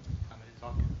 Pardon? How many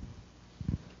talk?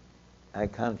 I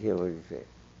can't hear what you say.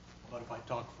 What if I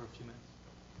talk for a few minutes?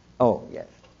 Oh, yes.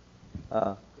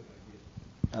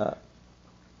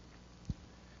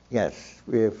 Yes,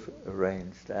 we have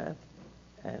arranged that.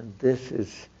 And this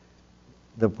is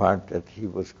the part that he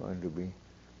was going to be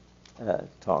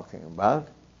talking about.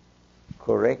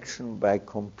 Correction by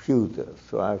computer.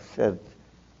 So I've said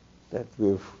that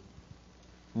we've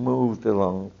moved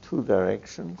along two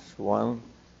directions. One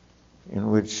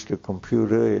in which the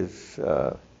computer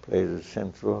plays a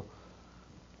central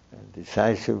and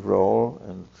decisive role,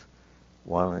 and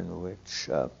one in which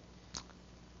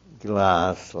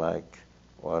glass, like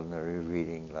ordinary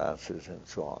reading glasses and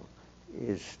so on,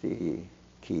 is the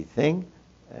key thing,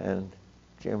 and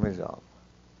Jim is on.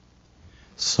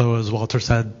 So as Walter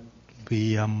said,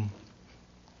 we have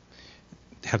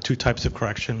two types of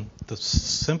correction. The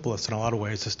simplest in a lot of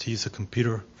ways is to use a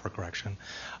computer for correction.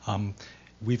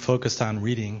 We focused on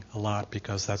reading a lot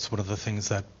because that's one of the things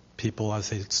that people, as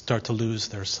they start to lose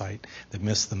their sight, they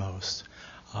miss the most.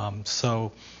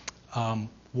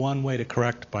 One way to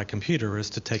correct by computer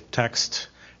is to take text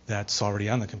that's already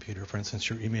on the computer, for instance,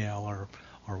 your email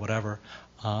or whatever,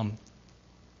 and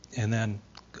then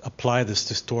apply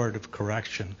this distortive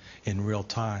correction in real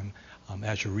time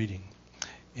as you're reading.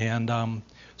 And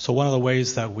so one of the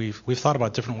ways that we've thought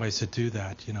about different ways to do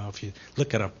that. You know, if you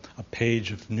look at a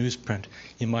page of newsprint,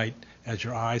 you might, as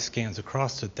your eye scans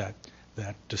across it, that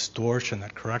distortion,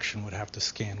 that correction would have to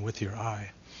scan with your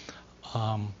eye.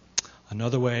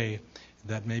 Another way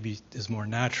that maybe is more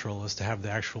natural is to have the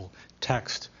actual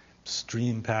text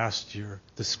stream past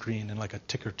the screen in like a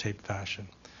ticker tape fashion.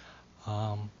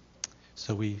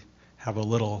 So we have a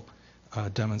little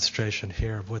demonstration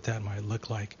here of what that might look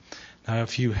like. Now,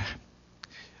 if you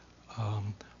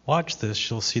watch this,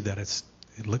 you'll see that it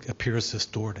appears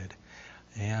distorted.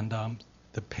 And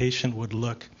the patient would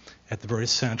look at the very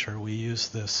center. We use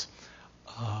this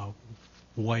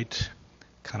white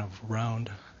kind of round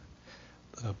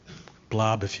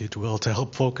blob, if you will, to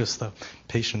help focus the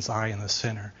patient's eye in the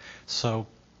center. So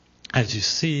as you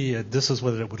see, this is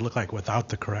what it would look like without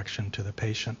the correction to the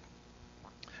patient.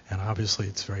 And obviously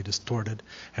it's very distorted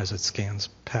as it scans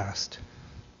past.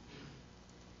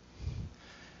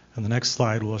 And the next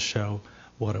slide will show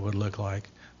what it would look like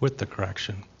with the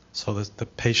correction. So the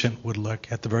patient would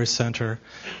look at the very center,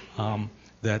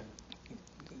 that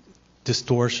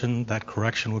distortion, that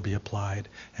correction would be applied,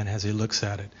 and as he looks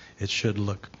at it, it should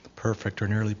look perfect or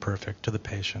nearly perfect to the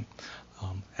patient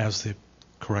as the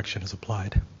correction is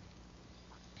applied.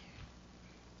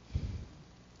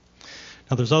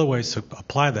 Now, there's other ways to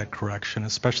apply that correction,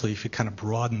 especially if you kind of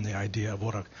broaden the idea of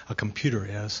what a computer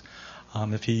is.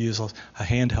 If you use a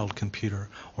handheld computer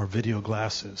or video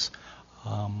glasses.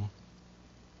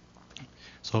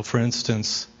 So, for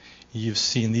instance, you've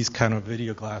seen these kind of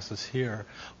video glasses here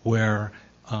where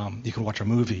you can watch a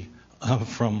movie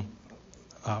from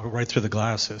right through the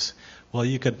glasses. Well,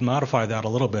 you could modify that a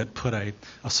little bit, put a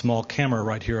small camera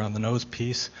right here on the nose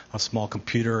piece, a small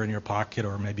computer in your pocket,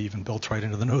 or maybe even built right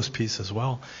into the nose piece as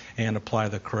well, and apply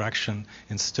the correction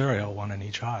in stereo, one in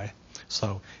each eye.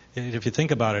 So if you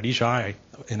think about it, each eye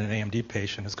in an AMD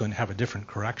patient is going to have a different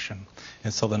correction.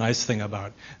 And so the nice thing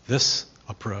about this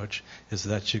approach is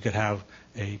that you could have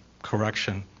a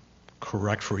correction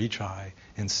correct for each eye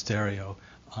in stereo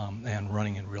and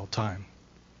running in real time.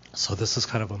 So this is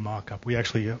kind of a mock-up. We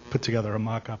actually put together a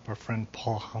mock-up. Our friend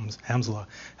Paul Hamsla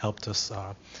helped us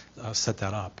set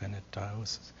that up, and it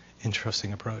was an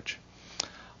interesting approach.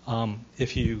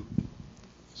 If you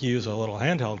use a little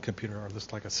handheld computer or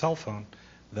just like a cell phone,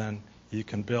 then you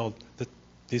can build,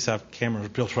 these have cameras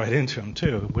built right into them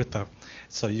too,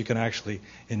 so you can actually,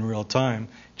 in real time,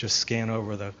 just scan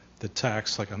over the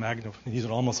text like use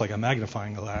it almost like a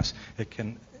magnifying glass. It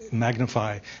can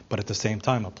magnify, but at the same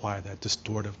time apply that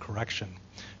distortive correction.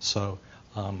 So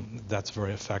that's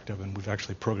very effective, and we've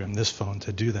actually programmed this phone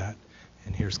to do that.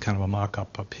 And here's kind of a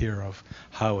mock-up up here of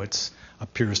how it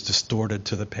appears distorted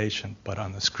to the patient, but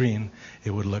on the screen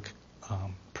it would look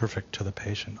perfect to the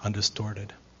patient,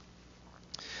 undistorted.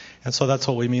 And so that's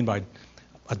what we mean by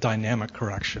a dynamic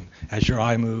correction. As your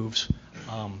eye moves,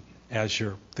 as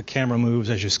the camera moves,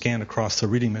 as you scan across the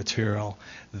reading material,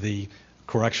 the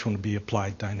correction would be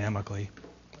applied dynamically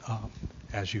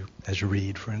as you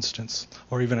read, for instance,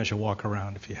 or even as you walk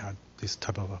around if you had these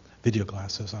type of video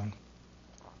glasses on.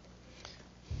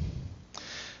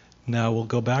 Now we'll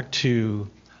go back to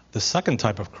the second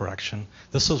type of correction.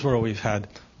 This is where we've had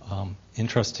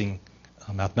interesting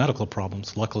mathematical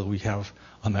problems. Luckily, we have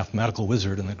a mathematical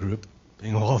wizard in the group,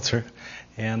 being Walter.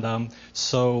 And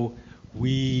so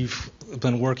we've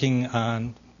been working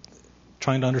on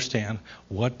trying to understand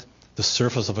what the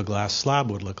surface of a glass slab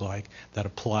would look like that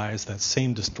applies that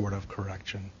same distortive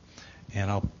correction. And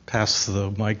I'll pass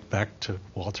the mic back to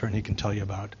Walter, and he can tell you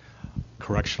about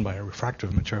correction by a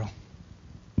refractive material.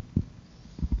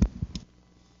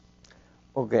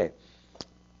 Okay.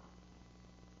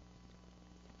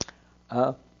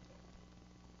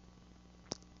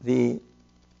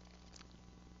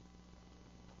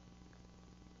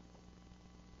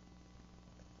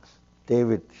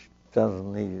 David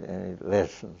doesn't need any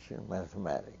lessons in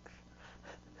mathematics.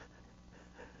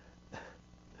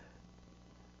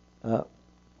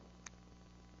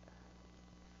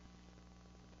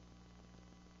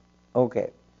 Okay.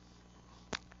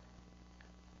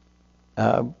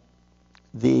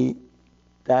 The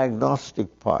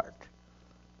diagnostic part,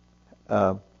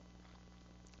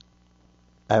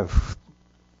 I've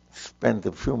spent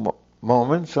a few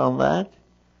moments on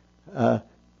that.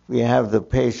 We have the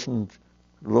patient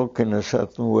look in a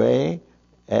certain way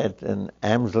at an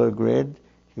Amsler grid.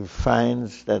 He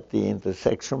finds that the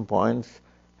intersection points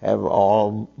have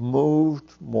all moved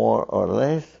more or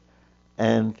less,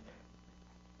 and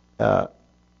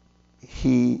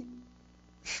he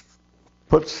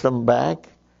puts them back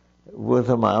with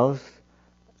a mouse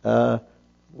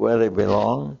where they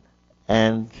belong,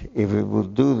 And if he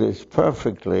would do this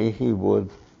perfectly, he would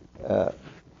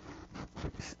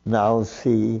now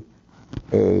see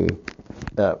a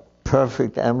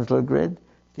perfect Amsler grid.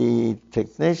 The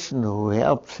technician who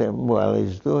helps him while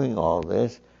he's doing all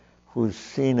this, who's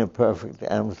seen a perfect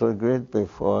Amsler grid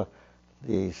before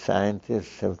the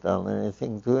scientists have done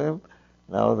anything to him,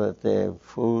 now that they've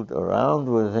fooled around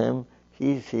with him,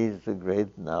 he sees the grid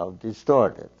now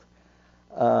distorted.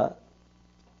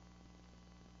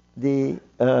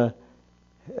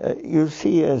 You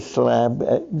see a slab.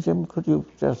 Jim, could you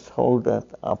just hold that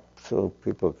up so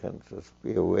people can just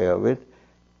be aware of it?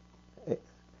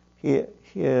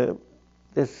 Here,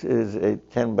 this is a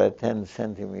 10 by 10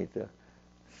 centimeter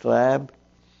slab.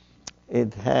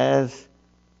 It has,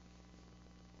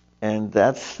 and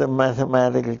that's the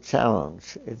mathematical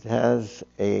challenge, it has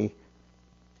a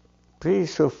pretty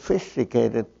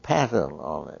sophisticated pattern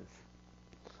on it.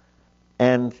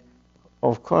 And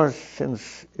of course,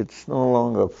 since it's no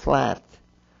longer flat,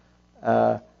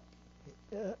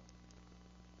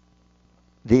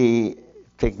 the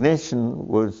technician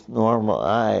with normal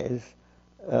eyes,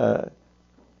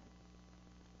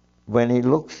 when he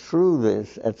looks through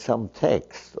this at some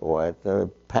text or at the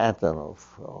pattern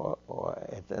or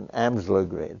at an Amsler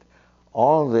grid,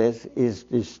 all this is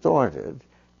distorted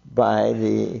by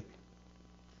the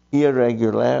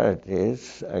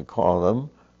irregularities, I call them,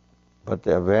 but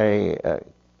they're very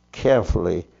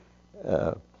carefully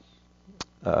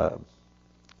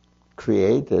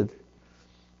created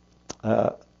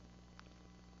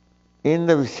in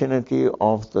the vicinity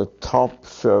of the top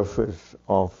surface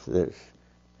of this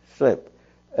slip,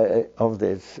 of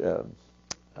this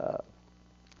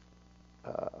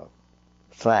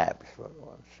slab, is what I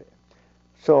want to say.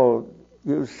 So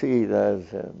you see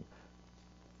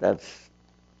that's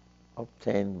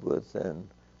obtained with an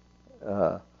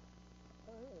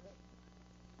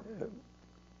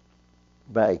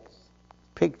by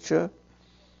picture,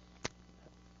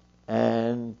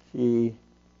 and the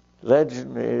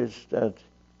legend is that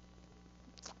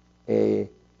a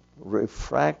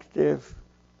refractive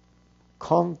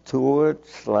contoured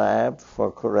slab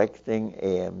for correcting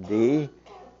AMD,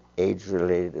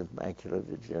 age-related macular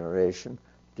degeneration,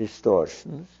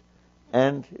 distortions,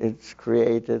 and it's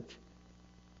created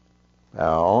by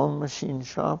our own machine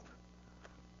shop,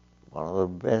 one of the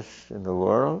best in the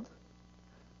world.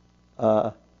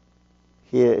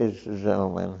 Here is the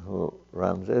gentleman who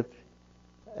runs it,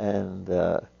 and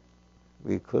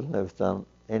we couldn't have done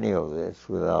any of this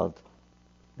without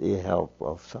the help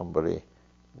of somebody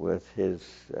with his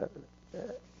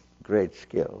great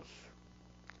skills.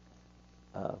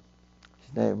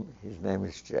 His name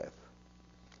is Jeff.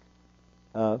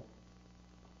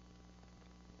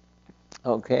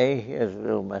 Okay, here's a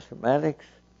little mathematics.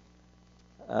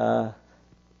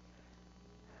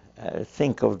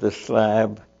 Think of the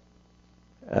slab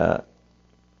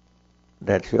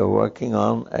that you're working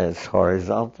on as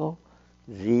horizontal.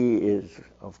 Z is,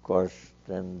 of course,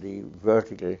 then the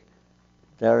vertical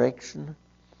direction.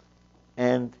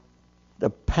 And the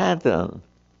pattern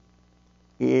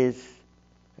is,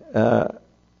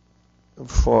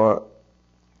 for a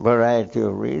variety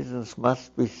of reasons,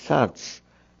 must be such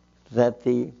that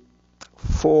the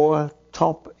four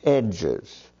top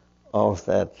edges of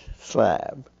that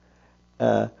slab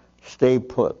stay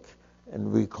put.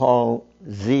 And we call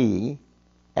Z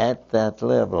at that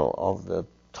level of the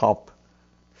top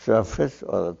surface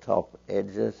or the top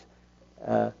edges.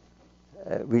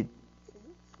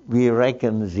 We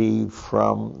reckon Z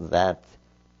from that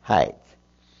height.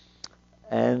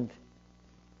 And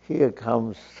here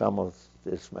comes some of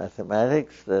this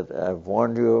mathematics that I've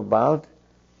warned you about.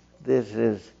 This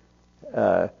is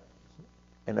the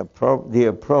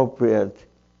appropriate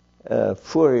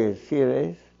Fourier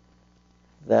series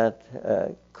that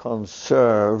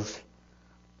conserves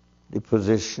the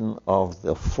position of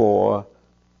the four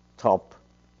top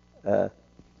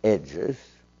edges.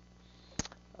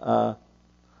 A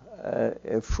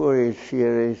Fourier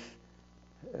series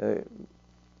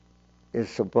is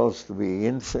supposed to be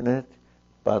infinite,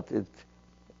 but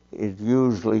it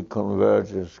usually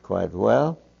converges quite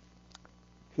well.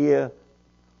 Here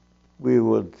we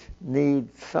would need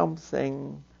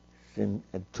something, in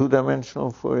a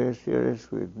two-dimensional Fourier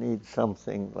series, we'd need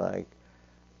something like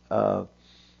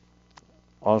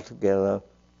altogether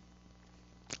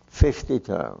 50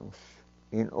 terms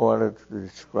in order to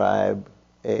describe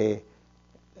a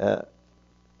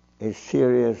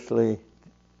seriously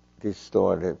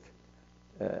distorted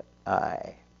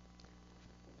eye.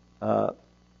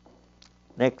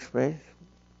 Next, please.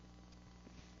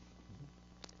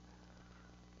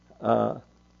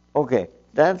 Okay,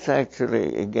 That's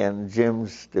actually, again,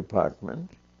 Jim's department.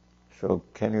 So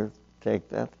can you take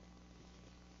that?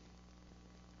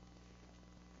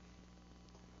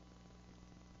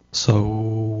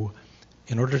 So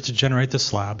in order to generate the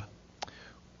slab,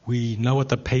 we know what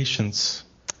the patient's,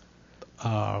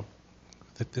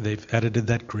 they've edited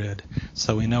that grid,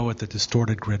 so we know what the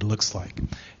distorted grid looks like.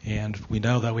 And we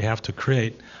know that we have to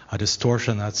create a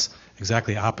distortion that's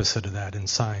exactly opposite of that in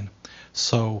sign.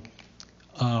 So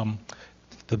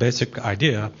the basic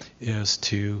idea is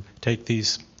to take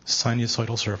these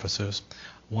sinusoidal surfaces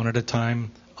one at a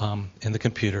time in the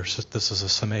computer. So this is a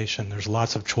summation. There's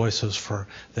lots of choices for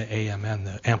the AMN,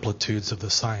 the amplitudes of the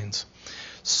sines.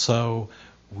 So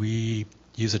we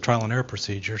use a trial and error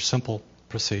procedure, simple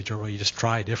procedure, where you just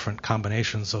try different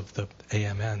combinations of the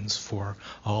AMNs for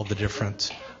all the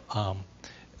different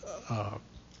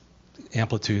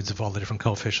amplitudes of all the different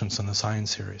coefficients in the sine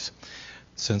series.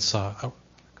 Since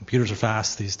computers are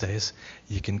fast these days,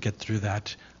 you can get through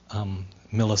that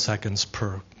milliseconds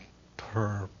per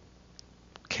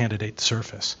candidate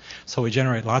surface. So we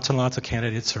generate lots and lots of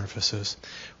candidate surfaces.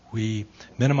 We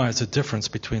minimize the difference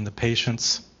between the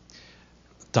patient's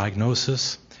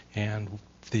diagnosis and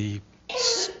the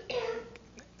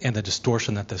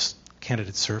distortion that this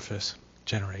candidate surface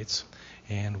generates,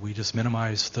 and we just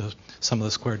minimize some of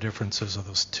the square differences of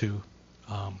those two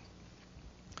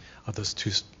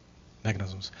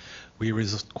mechanisms. We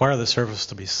require the surface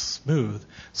to be smooth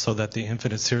so that the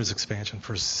infinite series expansion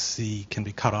for Z can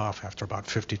be cut off after about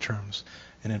 50 terms.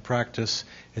 And in practice,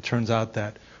 it turns out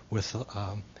that with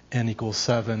n equals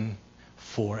 7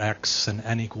 for X and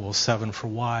n equals 7 for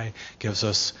Y gives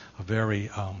us a very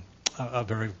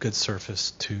good surface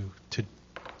to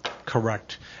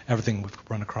correct everything we've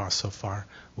run across so far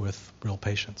with real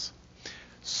patients.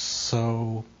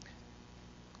 So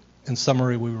in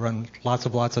summary, we run lots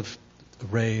of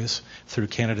arrays through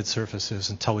candidate surfaces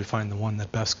until we find the one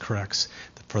that best corrects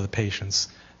for the patient's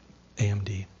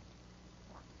AMD.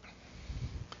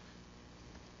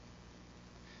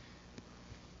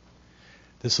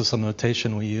 This is some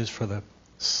notation we use for the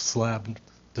slab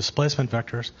displacement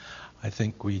vectors. I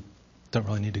think we don't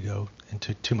really need to go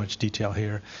into too much detail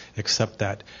here, except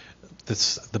that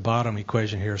the bottom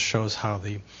equation here shows how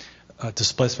the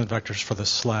displacement vectors for the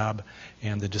slab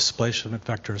and the displacement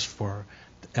vectors for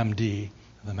MD,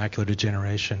 the macular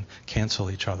degeneration, cancel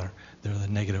each other. They're the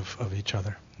negative of each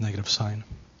other, negative sign.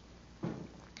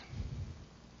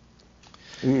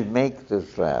 You make the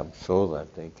slab so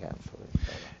that they cancel each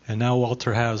other. And now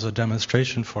Walter has a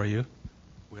demonstration for you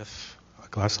with a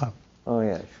glass slab. Oh,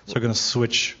 yes. So we're going to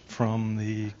switch from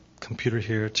the computer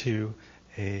here to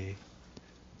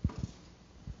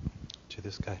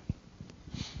this guy.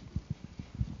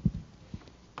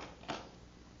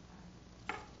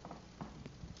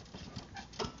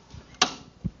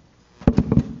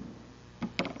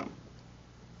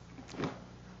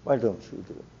 Why don't you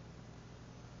do it?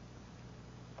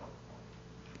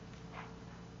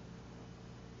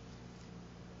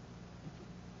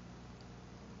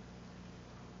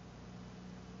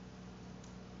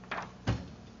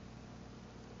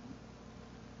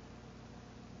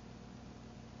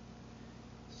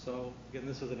 So again,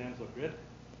 this is an Amsler grid.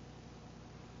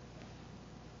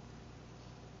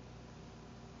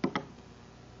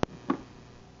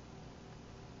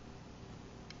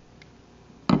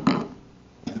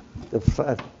 The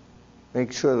flat,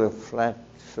 make sure the flat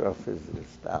surface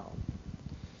is down.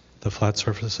 The flat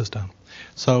surface is down.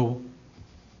 So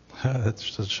that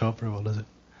doesn't show up very well, does it?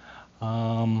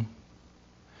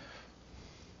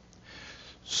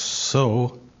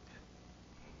 So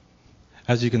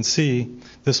as you can see,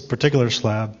 this particular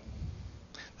slab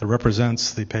that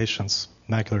represents the patient's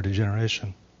macular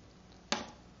degeneration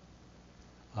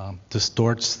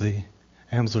distorts the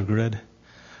Amsler grid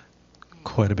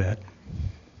quite a bit.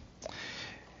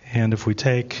 And if we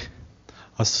take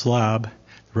a slab that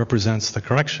represents the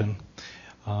correction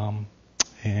and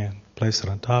place it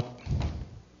on top,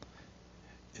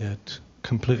 it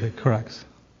completely corrects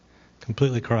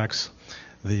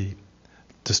the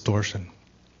distortion.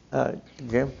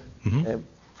 Jim, Mm-hmm.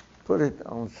 Put it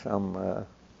on some,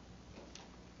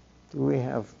 do we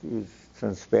have these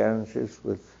transparencies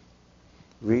with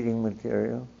reading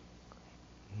material?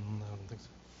 No, I don't think so.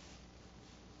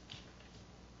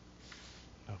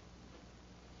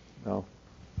 No.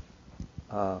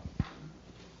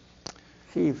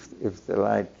 See if the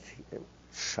light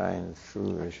shines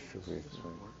through this. You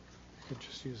could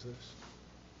just use this,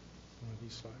 one of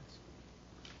these slides.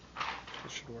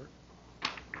 This should work.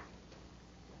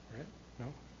 Right? No?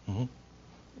 Mm-hmm.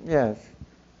 Yes.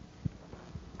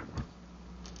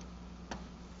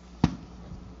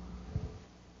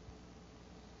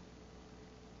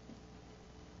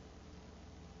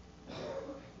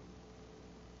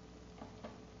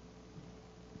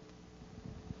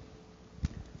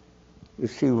 You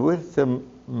see, with the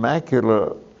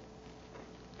macular,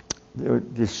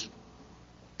 with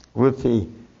the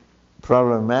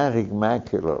problematic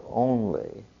macular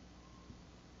only,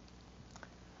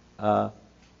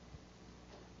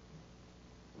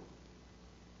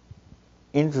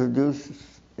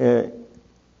 introduces,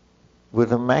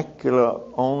 with a macula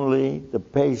only, the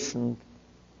patient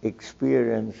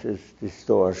experiences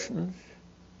distortions.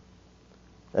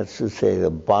 That's to say,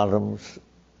 the bottom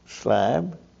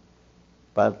slab.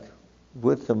 But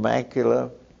with the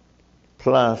macula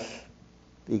plus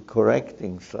the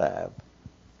correcting slab,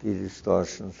 the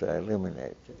distortions are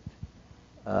eliminated.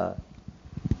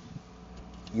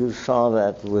 You saw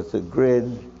that with the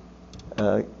grid.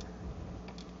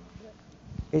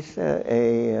 It's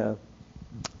a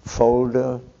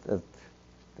folder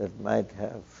that might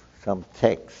have some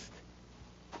text.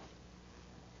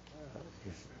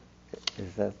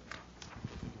 Is that?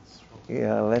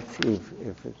 Yeah, let's see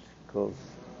if it goes.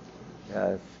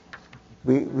 Yes,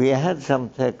 we had some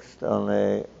text on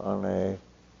a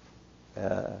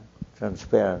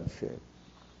transparency.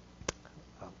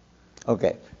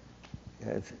 Okay,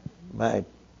 yes, my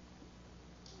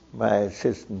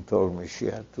assistant told me she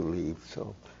had to leave,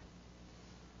 so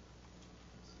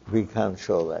we can't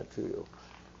show that to you.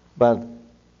 But,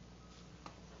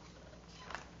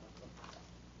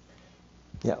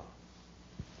 yeah.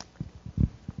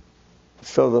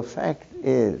 So the fact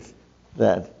is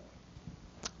that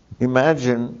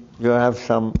imagine you have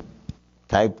some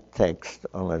typed text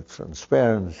on a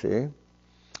transparency.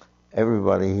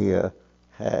 Everybody here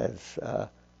has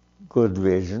good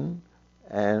vision,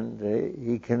 and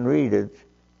he can read it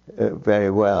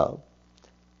very well.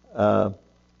 A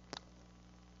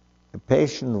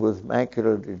patient with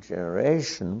macular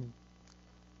degeneration,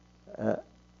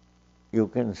 you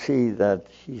can see that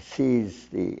he sees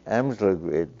the Amsler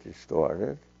grid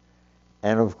distorted,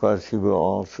 and of course he will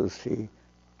also see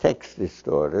text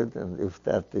distorted, and if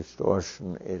that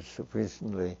distortion is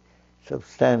sufficiently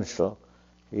substantial,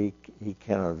 he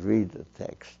cannot read the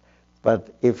text.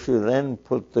 But if you then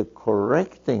put the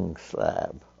correcting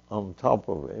slab on top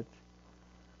of it,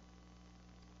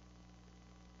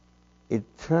 it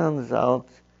turns out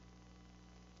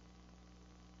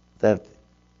that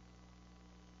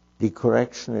the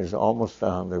correction is almost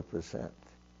 100%.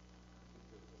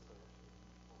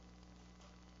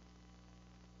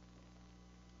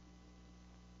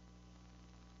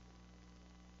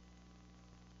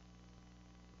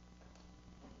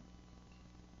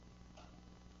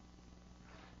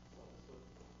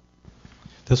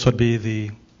 This would be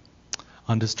the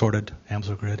undistorted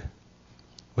Amsler grid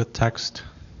with text.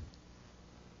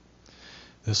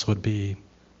 This would be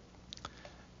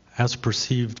as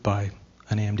perceived by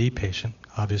an AMD patient.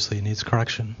 Obviously it needs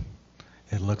correction.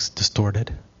 It looks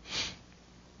distorted.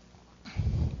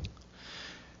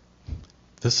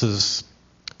 This is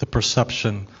the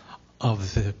perception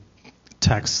of the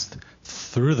text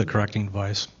through the correcting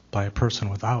device by a person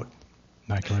without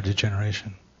macular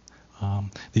degeneration.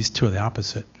 These two are the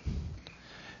opposite.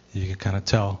 You can kind of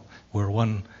tell where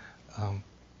one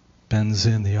bends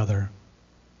in, the other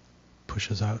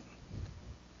pushes out.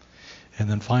 And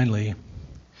then finally,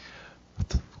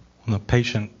 when the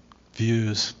patient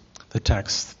views the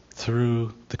text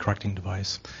through the correcting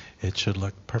device, it should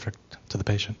look perfect to the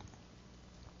patient.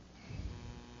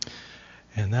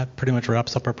 And that pretty much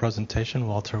wraps up our presentation.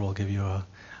 Walter will give you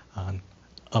an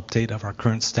update of our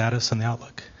current status and the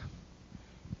outlook.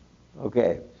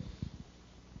 Okay.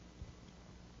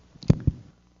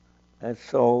 And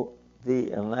so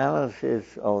the analysis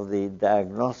of the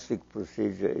diagnostic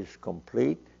procedure is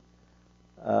complete.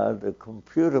 The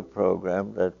computer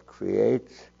program that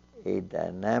creates a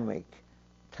dynamic,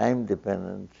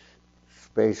 time-dependent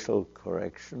spatial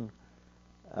correction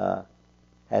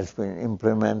has been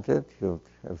implemented. You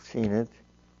have seen it.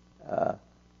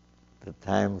 The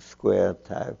Times Square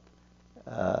type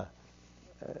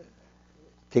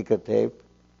ticker tape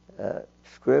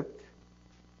script,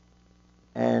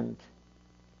 and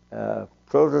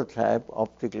prototype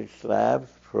optical slabs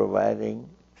providing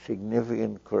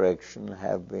significant correction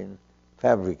have been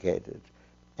fabricated.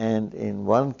 And in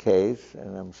one case,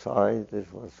 and I'm sorry, this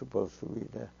was supposed to be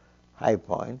the high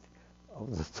point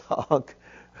of the talk,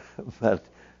 but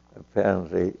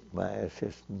apparently my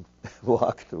assistant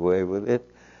walked away with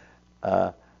it.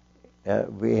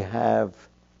 We have,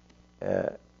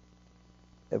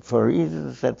 for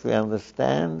reasons that we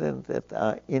understand and that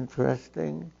are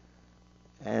interesting,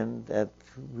 and that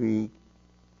we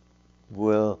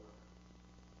will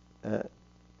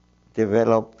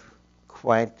develop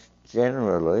quite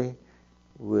generally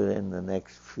within the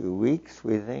next few weeks,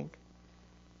 we think,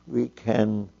 we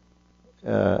can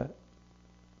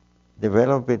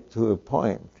develop it to a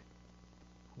point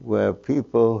where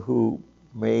people who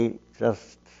may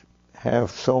just have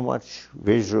so much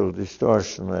visual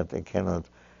distortion that they cannot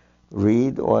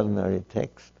read ordinary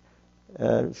text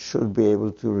should be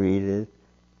able to read it.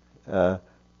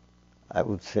 I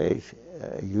would say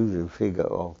use a figure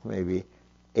of maybe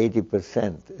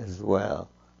 80% as well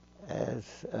as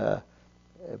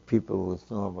people with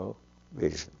normal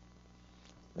vision.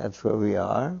 That's where we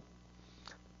are,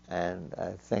 and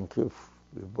I thank you.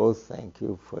 We both thank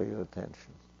you for your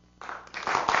attention.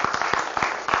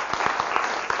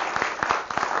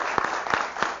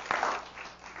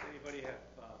 Anybody have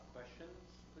questions,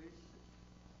 please?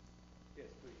 Yes,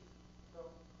 please. So,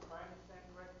 if I understand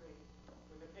correctly,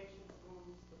 when the patient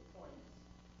moves the points,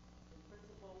 in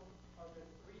principle, are there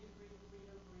 3 degrees of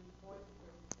freedom for each point,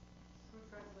 or true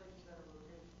translations and a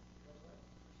rotation? Is that right?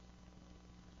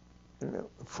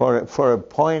 For a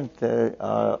point, there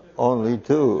are only 2.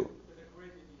 There's a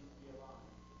grid that needs to be aligned.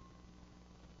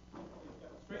 You've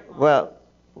got a straight line.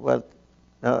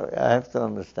 No, I have to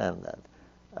understand that.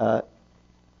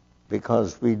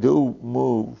 Because we do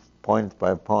move point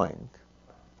by point,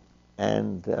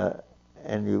 and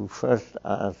you first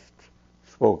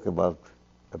spoke about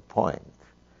a point.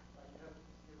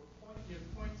 You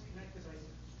have points connected by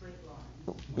straight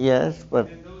lines. Yes, but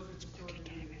And those are distorted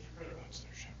unit curves.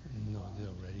 No, they're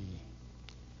already.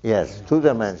 yes,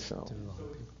 two-dimensional.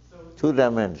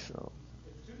 Two-dimensional.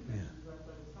 It's 2 dimensions, right,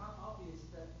 but it's not obvious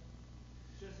that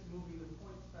just moving the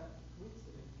points back to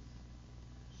coincidence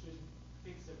should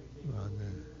fix everything. Well, The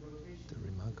the rotation.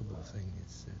 remarkable thing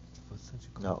is that for such a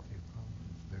No. complicated problem,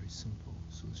 it's very simple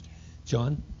solution.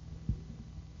 John?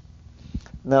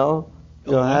 No,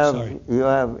 you Oh, I'm sorry.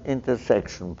 have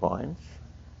intersection points,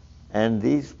 and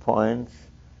these points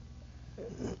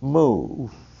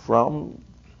move from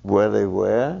where they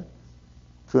were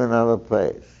to another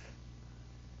place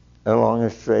along a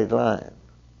straight line.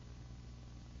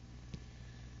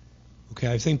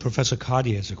 Okay, I think Professor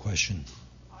Cardi has a question.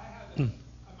 I had a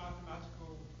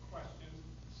mathematical question,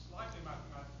 slightly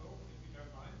mathematical, if you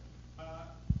don't mind.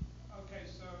 Okay,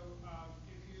 so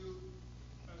if you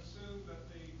assume that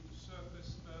the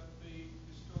surface, that the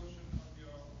distortion of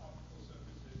your optical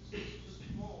surface is too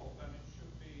small, then it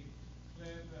should be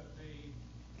clear that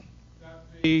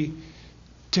the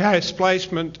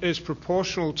displacement is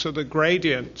proportional to the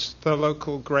gradient, the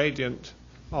local gradient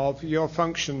of your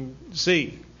function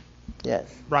z. Yes.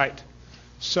 Right.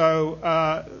 So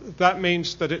that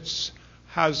means that it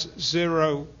has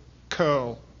 0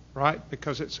 curl, right?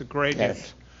 Because it's a gradient.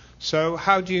 Yes. So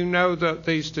how do you know that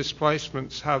these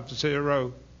displacements have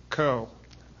 0 curl?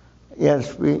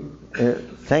 Yes,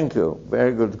 thank you.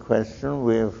 Very good question.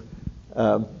 We've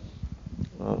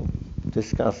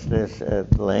discussed this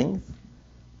at length.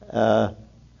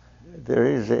 There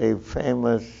is a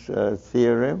famous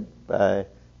theorem by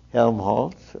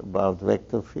Helmholtz about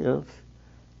vector fields,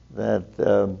 that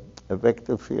a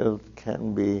vector field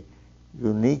can be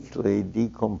uniquely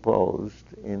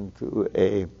decomposed into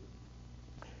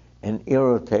an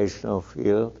irrotational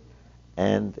field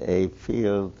and a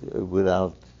field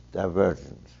without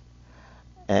divergence.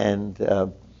 And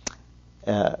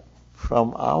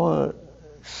from our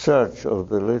search of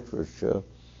the literature,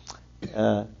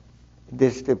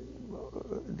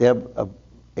 there are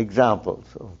examples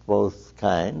of both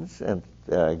kinds, and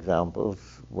there are examples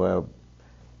where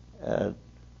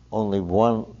only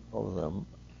one of them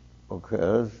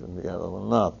occurs and the other one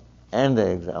not, and there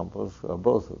are examples where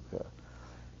both occur.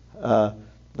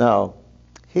 Now,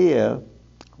 here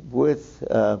with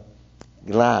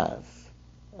glass,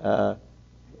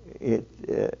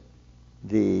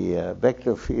 the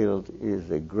vector field is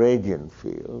a gradient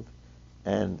field,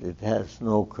 and it has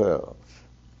no curls.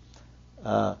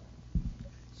 Okay.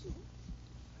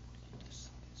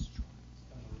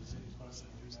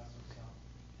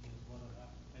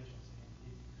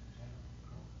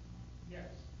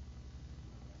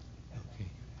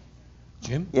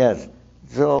 Jim? Yes.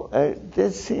 So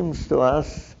this seems to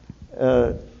us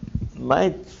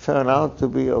might turn out to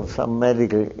be of some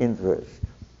medical interest,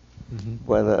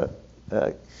 whether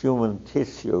human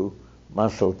tissue,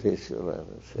 muscle tissue, let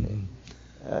us say,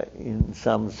 in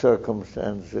some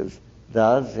circumstances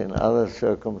does, in other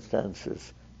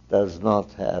circumstances does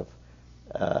not have,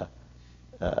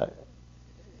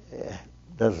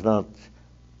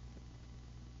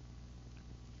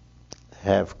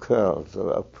 curls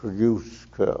or produce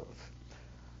curls.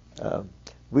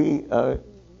 We've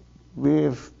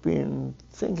been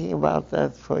thinking about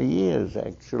that for years,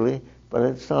 actually, but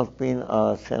it's not been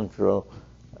our central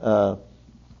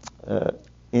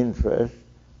interest,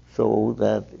 so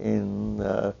that in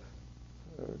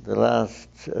the last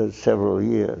several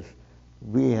years,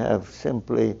 we have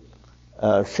simply,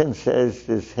 since there's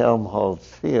this Helmholtz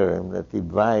theorem that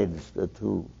divides the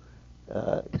two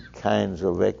kinds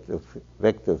of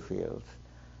vector fields,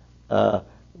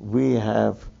 we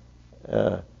have,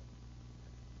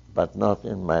 but not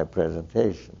in my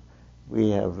presentation,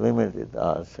 we have limited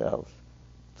ourselves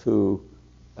to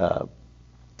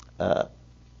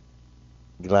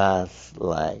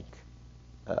glass-like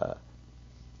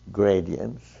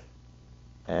gradients,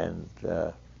 and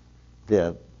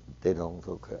they don't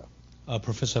occur.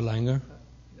 Professor Langer?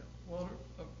 Yeah. Well,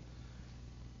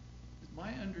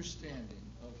 my understanding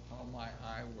of how my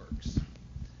eye works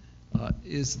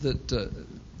is that the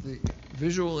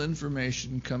visual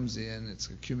information comes in, it's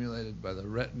accumulated by the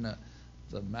retina,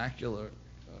 the macula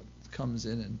comes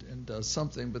in and does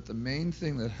something, but the main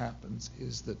thing that happens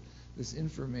is that this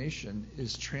information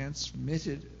is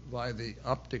transmitted by the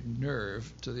optic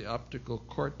nerve to the optical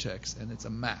cortex, and it's a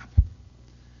map.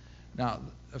 Now,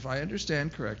 if I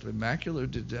understand correctly,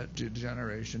 macular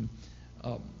degeneration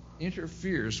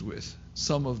interferes with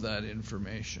some of that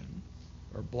information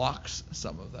or blocks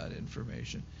some of that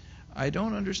information. I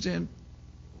don't understand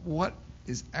what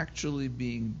is actually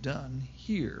being done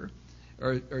here.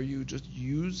 Are you just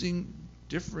using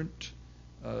different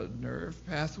nerve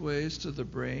pathways to the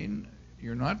brain?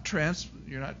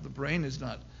 The brain is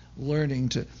not learning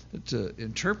to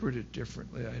interpret it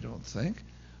differently, I don't think.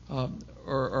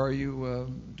 Or are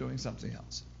you doing something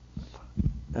else?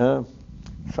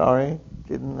 Sorry,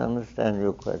 didn't understand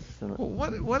your question.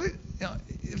 Well,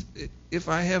 if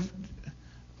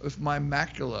my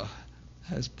macula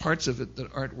has parts of it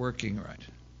that aren't working right?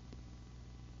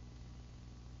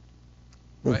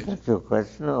 Is that your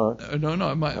question? Or?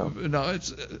 No.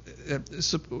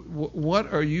 It's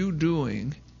what are you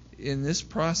doing in this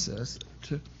process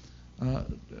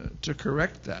to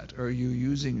correct that? Are you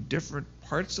using different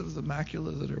parts of the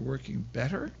macula that are working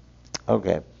better?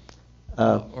 Okay.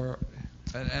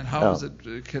 And how is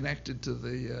it connected to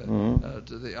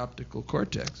the optical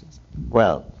cortex?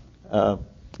 Well,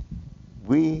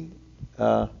 we're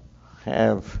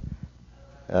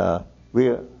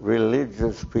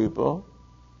religious people,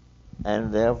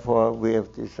 and therefore we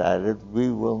have decided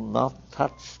we will not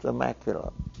touch the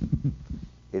macula.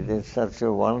 It is such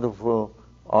a wonderful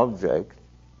object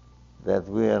that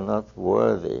we are not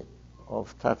worthy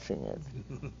of touching it.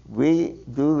 We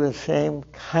do the same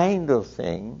kind of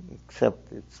thing,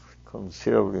 except it's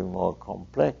considerably more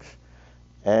complex,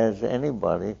 as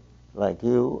anybody like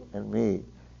you and me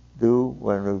do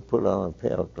when we put on a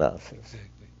pair of glasses.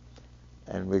 Exactly.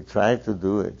 And we try to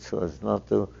do it so as not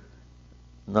to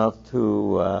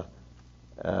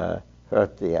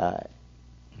hurt the eye.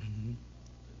 Mm-hmm.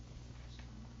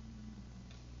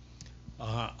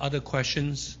 Other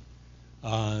questions?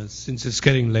 Since it's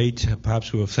getting late,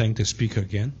 perhaps we'll thank the speaker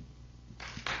again.